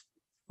don't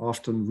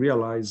often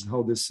realize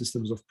how these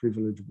systems of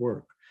privilege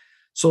work.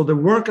 So the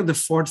work at the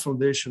Ford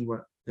Foundation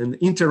and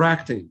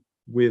interacting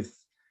with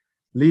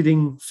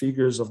leading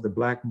figures of the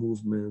Black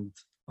movement,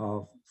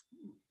 of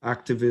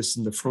activists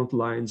in the front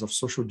lines of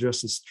social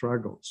justice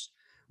struggles,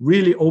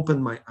 really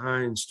opened my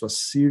eyes to a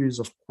series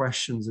of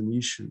questions and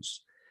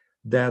issues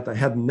that I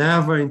had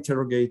never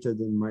interrogated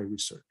in my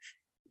research.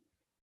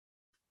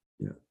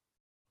 Yeah.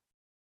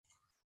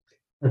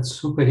 That's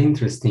super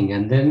interesting.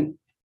 And then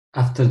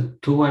after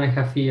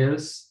 2.5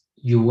 years,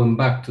 you went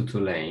back to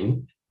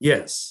Tulane.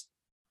 Yes.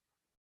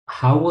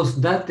 How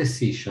was that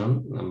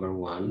decision, number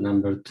one?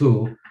 Number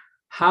two,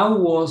 how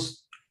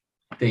was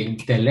the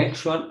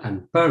intellectual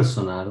and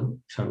personal,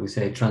 shall we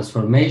say,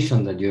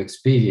 transformation that you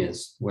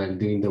experienced while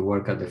doing the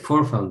work at the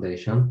Ford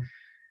Foundation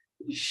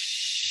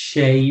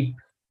shape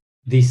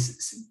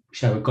this,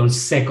 shall we call,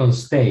 second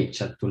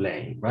stage at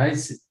Tulane, right?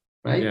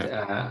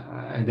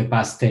 Yeah. In the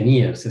past 10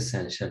 years,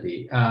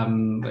 essentially,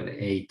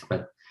 8.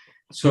 But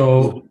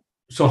so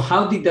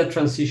how did that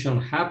transition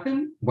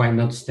happen? Why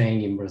not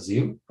staying in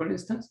Brazil, for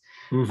instance?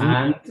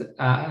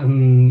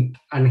 Mm-hmm.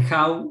 And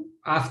how,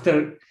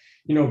 after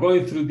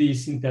going through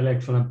this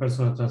intellectual and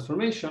personal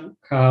transformation,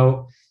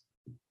 how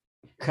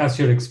has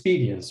your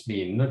experience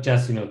been? Not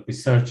just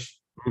research,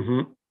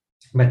 mm-hmm.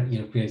 but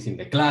your experience in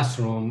the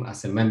classroom,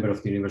 as a member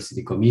of the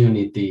university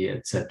community,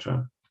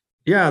 etc.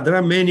 Yeah, there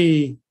are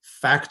many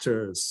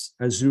factors,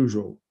 as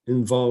usual,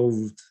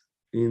 involved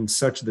in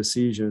such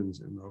decisions,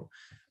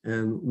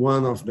 and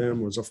one of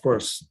them was, of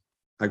course,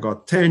 I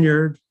got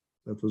tenured.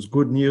 That was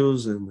good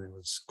news, and it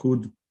was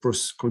good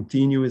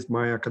continue with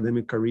my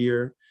academic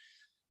career,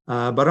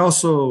 but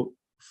also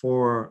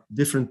for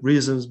different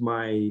reasons.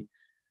 My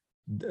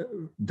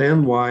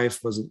then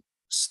wife was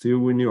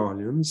still in New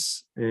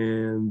Orleans,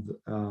 and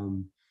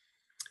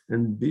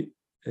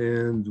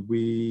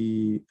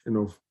we,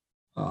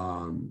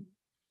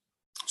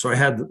 so I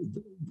had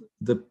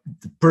the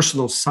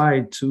personal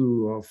side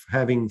too of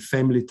having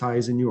family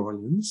ties in New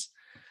Orleans.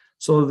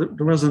 So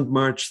there wasn't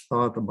much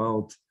thought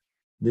about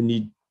the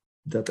need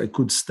that I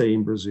could stay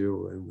in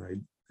Brazil.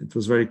 And it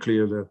was very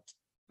clear that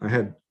I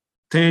had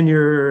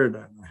tenure, and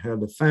I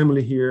had a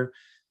family here.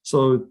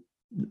 So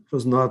it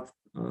was not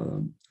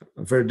a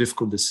very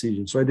difficult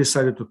decision. So I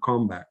decided to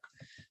come back.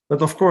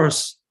 But of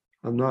course,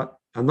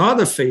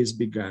 another phase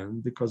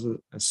began, because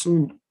as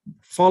soon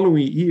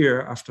following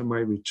year after my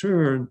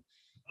return,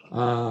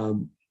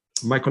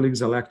 my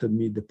colleagues elected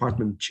me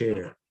department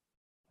chair.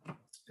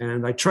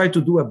 And I tried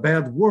to do a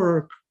bad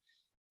work,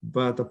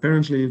 but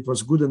apparently it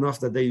was good enough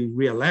that they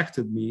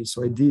re-elected me.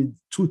 So I did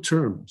 2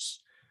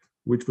 terms,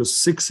 which was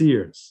 6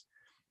 years.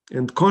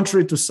 And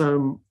contrary to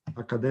some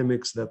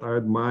academics that I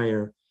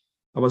admire,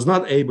 I was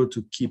not able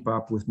to keep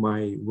up with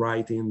my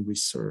writing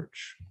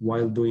research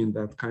while doing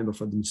that kind of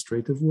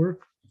administrative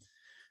work.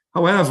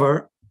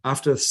 However,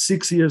 after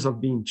 6 years of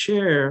being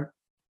chair,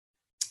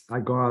 I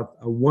got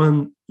a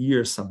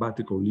 1-year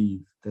sabbatical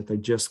leave that I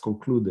just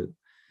concluded.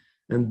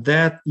 And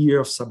that year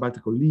of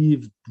sabbatical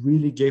leave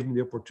really gave me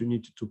the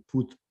opportunity to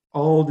put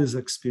all these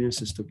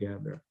experiences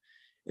together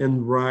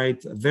and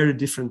write a very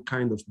different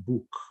kind of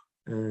book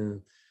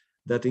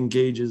that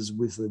engages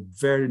with a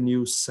very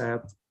new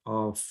set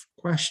of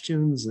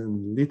questions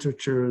and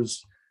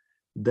literatures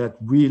that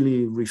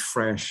really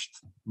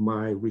refreshed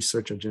my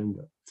research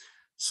agenda.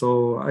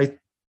 So I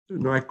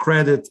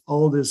credit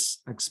all these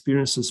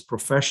experiences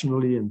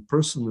professionally and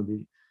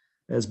personally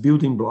as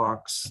building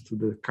blocks to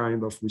the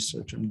kind of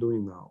research I'm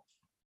doing now.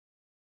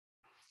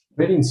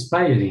 Very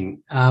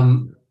inspiring.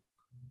 How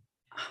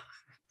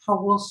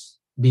was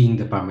being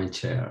department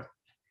chair?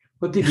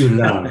 What did you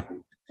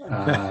learn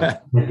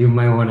that you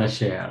might want to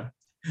share?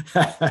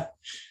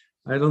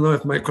 I don't know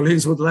if my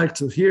colleagues would like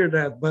to hear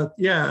that, but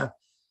yeah,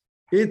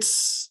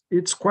 it's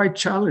quite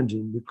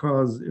challenging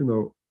because,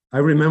 I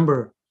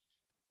remember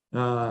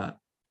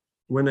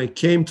when I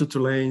came to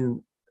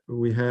Tulane,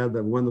 we had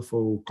a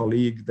wonderful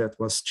colleague that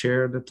was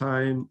chair at the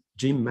time,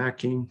 Jim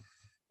Macking.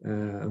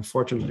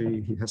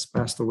 Unfortunately, he has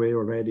passed away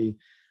already.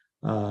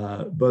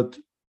 But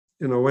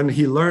when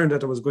he learned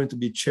that I was going to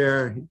be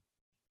chair,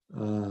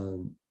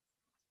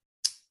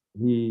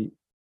 he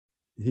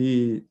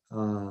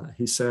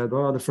said,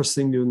 "Oh, the first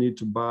thing you need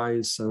to buy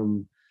is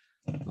some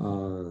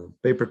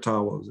paper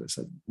towels." I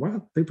said,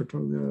 "What, paper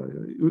towels?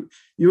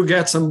 You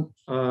get some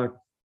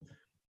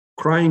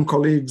crying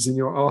colleagues in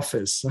your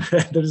office.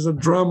 There is the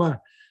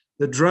drama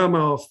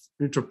of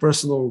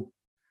interpersonal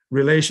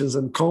relations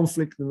and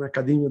conflict in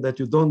academia that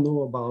you don't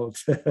know about."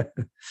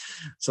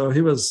 So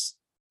he was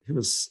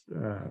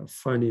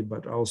funny,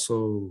 but also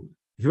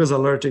he was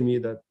alerting me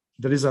that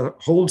there is a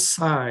whole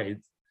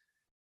side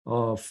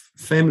of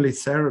family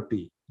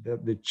therapy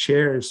that the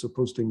chair is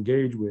supposed to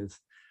engage with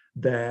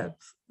that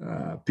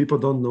people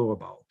don't know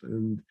about,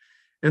 and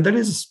there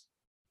is,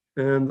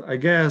 and I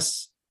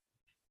guess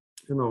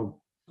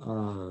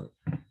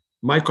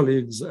my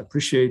colleagues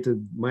appreciated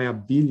my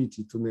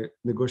ability to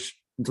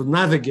negotiate, to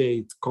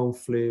navigate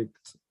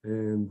conflict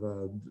and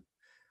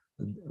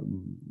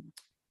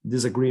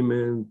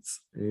disagreement,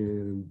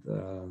 and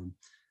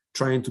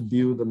trying to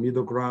build a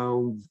middle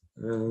ground.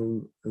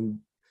 And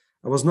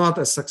I was not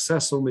as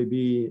successful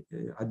maybe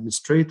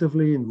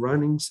administratively in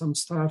running some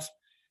stuff,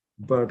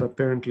 but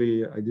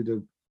apparently I did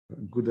a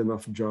good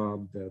enough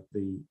job that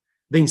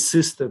they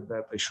insisted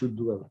that I should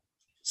do a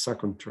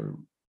second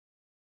term.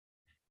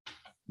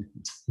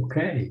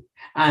 Okay.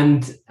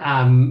 And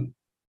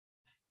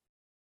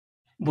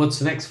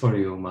what's next for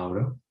you,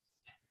 Mauro?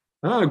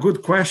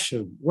 Good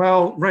question.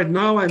 Well, right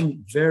now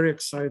I'm very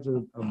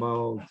excited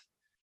about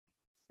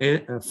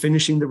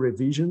finishing the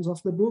revisions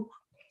of the book.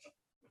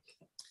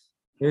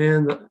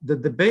 And the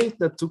debate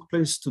that took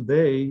place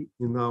today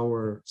in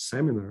our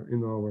seminar,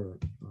 in our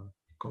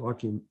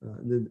colloquium,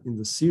 in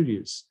the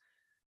series,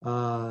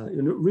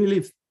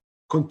 really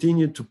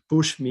continued to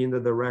push me in the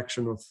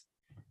direction of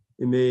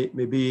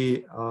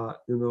maybe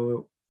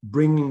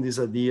bringing these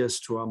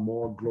ideas to a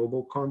more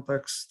global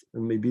context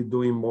and maybe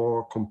doing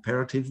more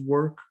comparative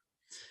work,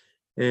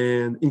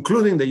 and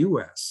including the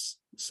US.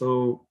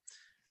 So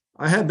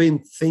I have been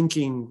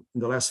thinking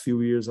in the last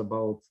few years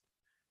about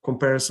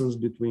comparisons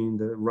between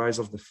the rise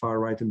of the far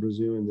right in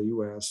Brazil and the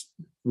US,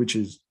 which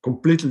is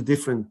completely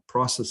different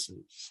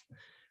processes.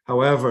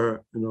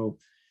 However,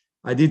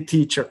 I did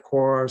teach a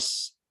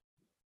course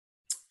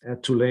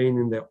at Tulane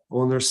in the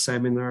honors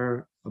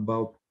seminar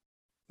about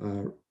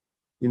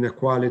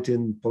inequality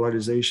and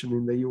polarization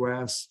in the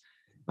US.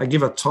 I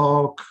give a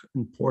talk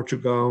in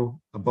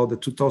Portugal about the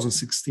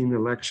 2016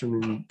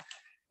 election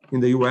in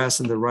the US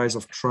and the rise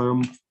of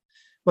Trump.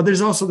 But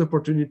there's also the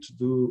opportunity to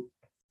do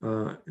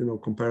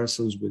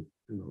comparisons with,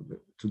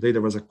 today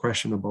there was a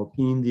question about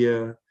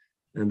India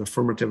and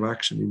affirmative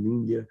action in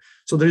India.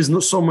 So there is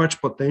not so much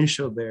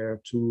potential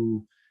there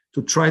to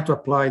try to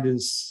apply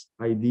these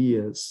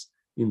ideas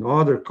in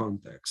other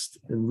contexts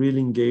and really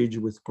engage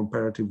with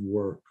comparative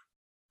work.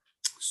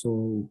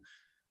 So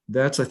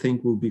that's, I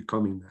think, will be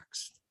coming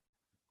next.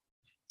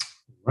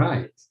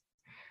 Right.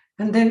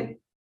 And then,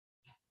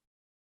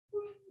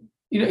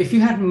 if you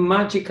had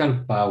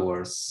magical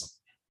powers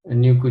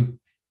and you could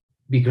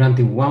be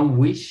granted one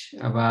wish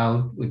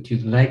about what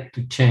you'd like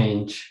to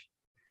change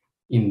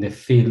in the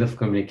field of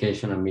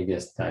communication and media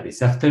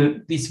studies,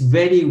 after this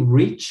very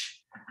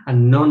rich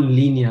and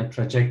non-linear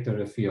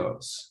trajectory of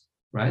yours,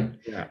 right?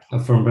 Yeah.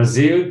 From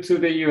Brazil to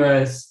the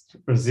US,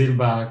 Brazil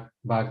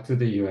back to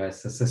the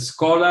US, as a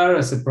scholar,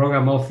 as a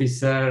program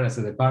officer, as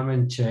a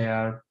department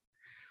chair,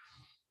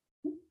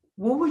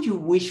 what would you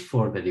wish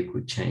for that you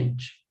could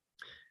change?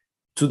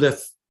 To the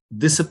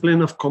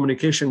discipline of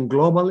communication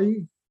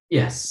globally?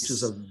 Yes. Which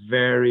is a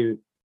very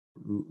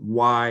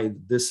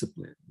wide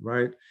discipline,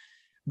 right?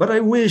 But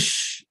I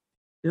wish,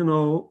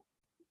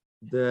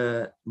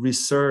 the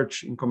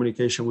research in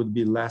communication would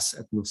be less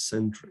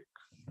ethnocentric,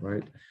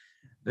 right?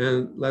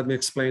 And let me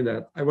explain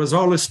that. I was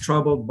always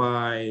troubled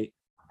by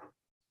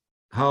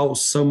how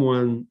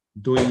someone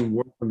doing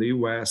work in the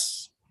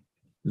US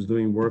is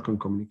doing work on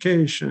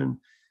communication.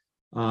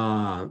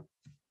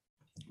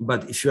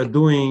 But if you're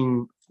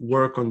doing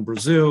work on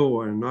Brazil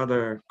or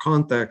another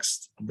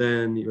context,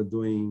 then you're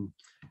doing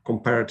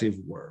comparative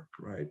work,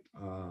 right?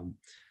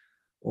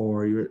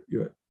 Or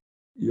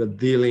you're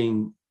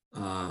dealing,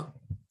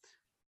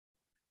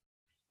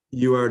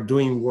 you are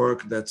doing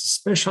work that's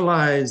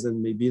specialized and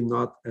maybe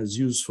not as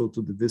useful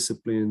to the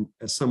discipline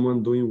as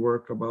someone doing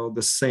work about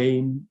the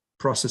same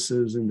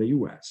processes in the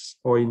US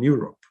or in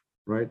Europe,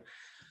 right?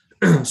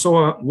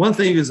 So one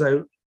thing is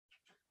I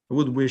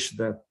would wish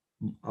that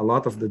a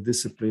lot of the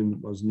discipline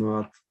was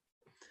not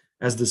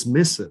as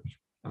dismissive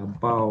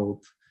about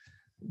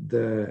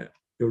the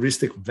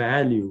heuristic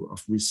value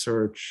of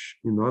research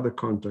in other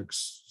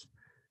contexts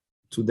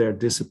to their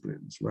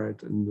disciplines,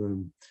 right?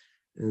 And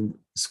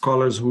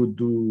scholars who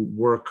do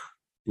work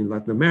in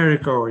Latin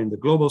America or in the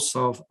global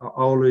South are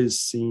always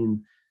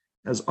seen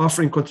as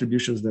offering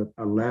contributions that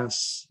are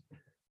less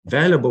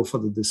valuable for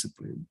the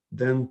discipline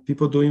than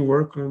people doing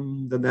work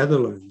in the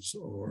Netherlands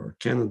or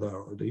Canada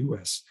or the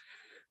US.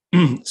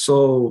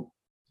 So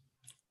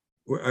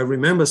I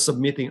remember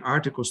submitting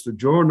articles to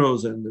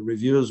journals and the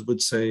reviewers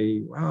would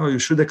say, wow, you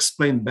should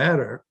explain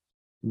better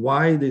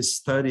why this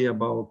study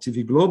about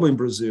TV Globo in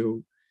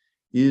Brazil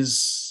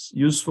is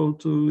useful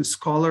to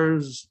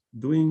scholars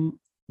doing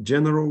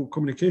general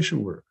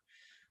communication work.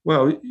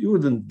 Well, you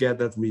wouldn't get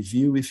that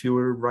review if you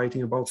were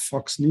writing about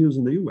Fox News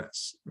in the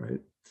US,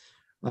 right?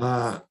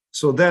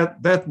 So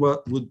that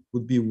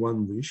would be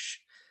one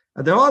wish.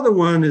 The other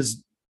one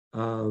is,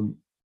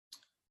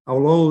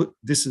 although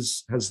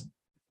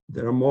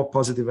there are more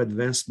positive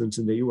advancements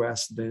in the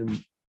US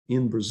than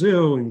in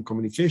Brazil in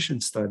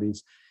communication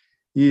studies,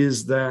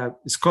 is that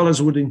scholars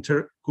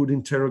could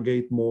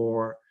interrogate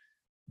more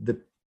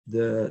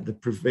the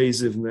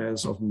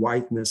pervasiveness of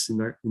whiteness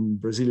in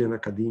Brazilian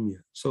academia.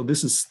 So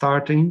this is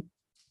starting.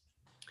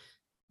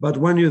 But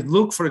when you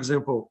look, for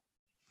example,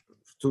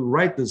 to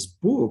write this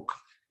book,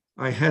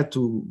 I had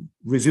to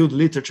review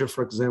literature,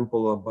 for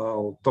example,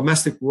 about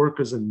domestic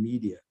workers and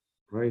media,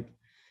 right?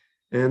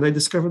 And I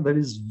discovered that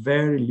is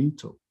very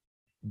little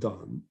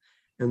done.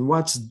 And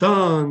what's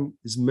done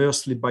is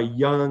mostly by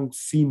young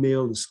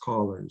female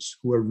scholars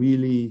who are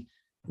really,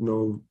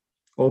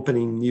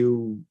 opening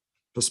new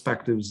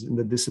perspectives in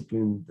the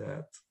discipline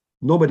that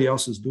nobody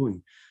else is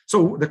doing.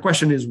 So the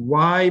question is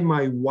why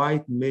my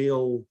white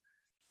male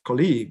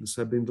colleagues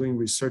have been doing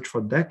research for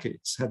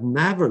decades, have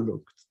never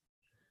looked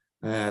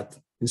at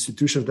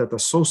institutions that are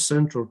so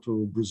central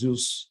to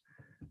Brazil's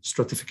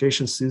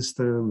stratification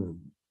system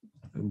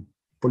and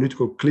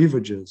political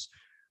cleavages,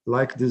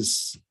 like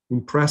this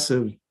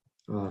impressive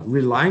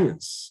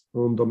reliance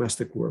on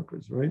domestic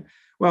workers, right?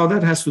 Well,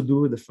 that has to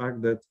do with the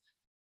fact that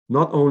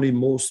not only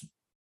most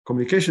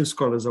communication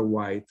scholars are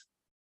white,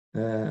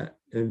 and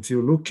if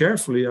you look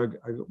carefully,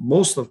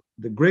 most of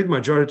the great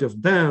majority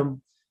of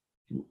them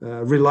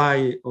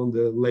rely on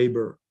the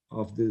labor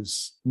of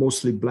these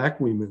mostly Black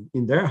women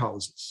in their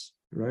houses,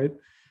 right?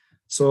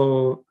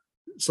 So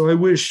I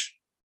wish,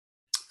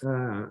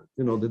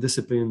 the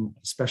discipline,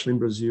 especially in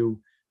Brazil,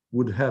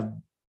 would have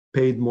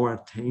paid more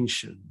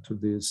attention to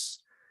these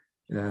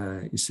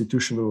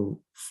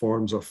institutional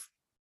forms of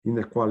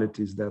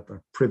inequalities that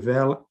are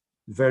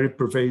very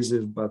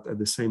pervasive, but at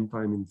the same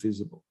time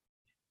invisible.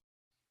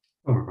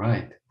 All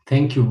right.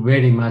 Thank you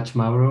very much,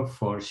 Mauro,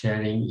 for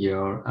sharing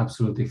your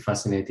absolutely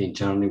fascinating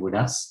journey with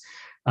us.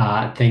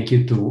 Thank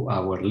you to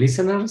our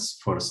listeners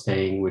for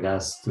staying with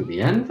us to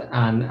the end.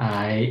 And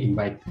I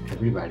invite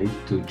everybody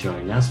to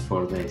join us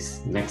for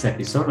this next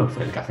episode of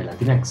El Café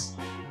Latinx.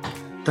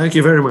 Thank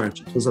you very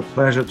much. It was a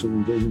pleasure to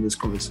engage in this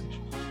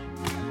conversation.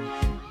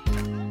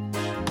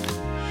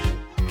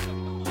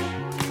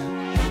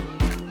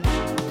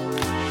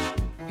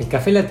 El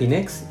Café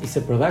Latinx is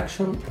a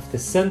production of the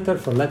Center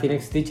for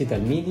Latinx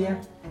Digital Media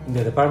in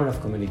the Department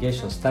of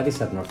Communication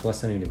Studies at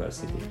Northwestern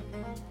University.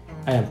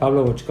 I am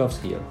Pablo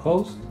Boczkowski, your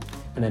host,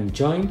 and I'm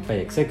joined by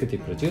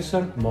executive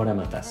producer Mora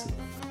Matassi.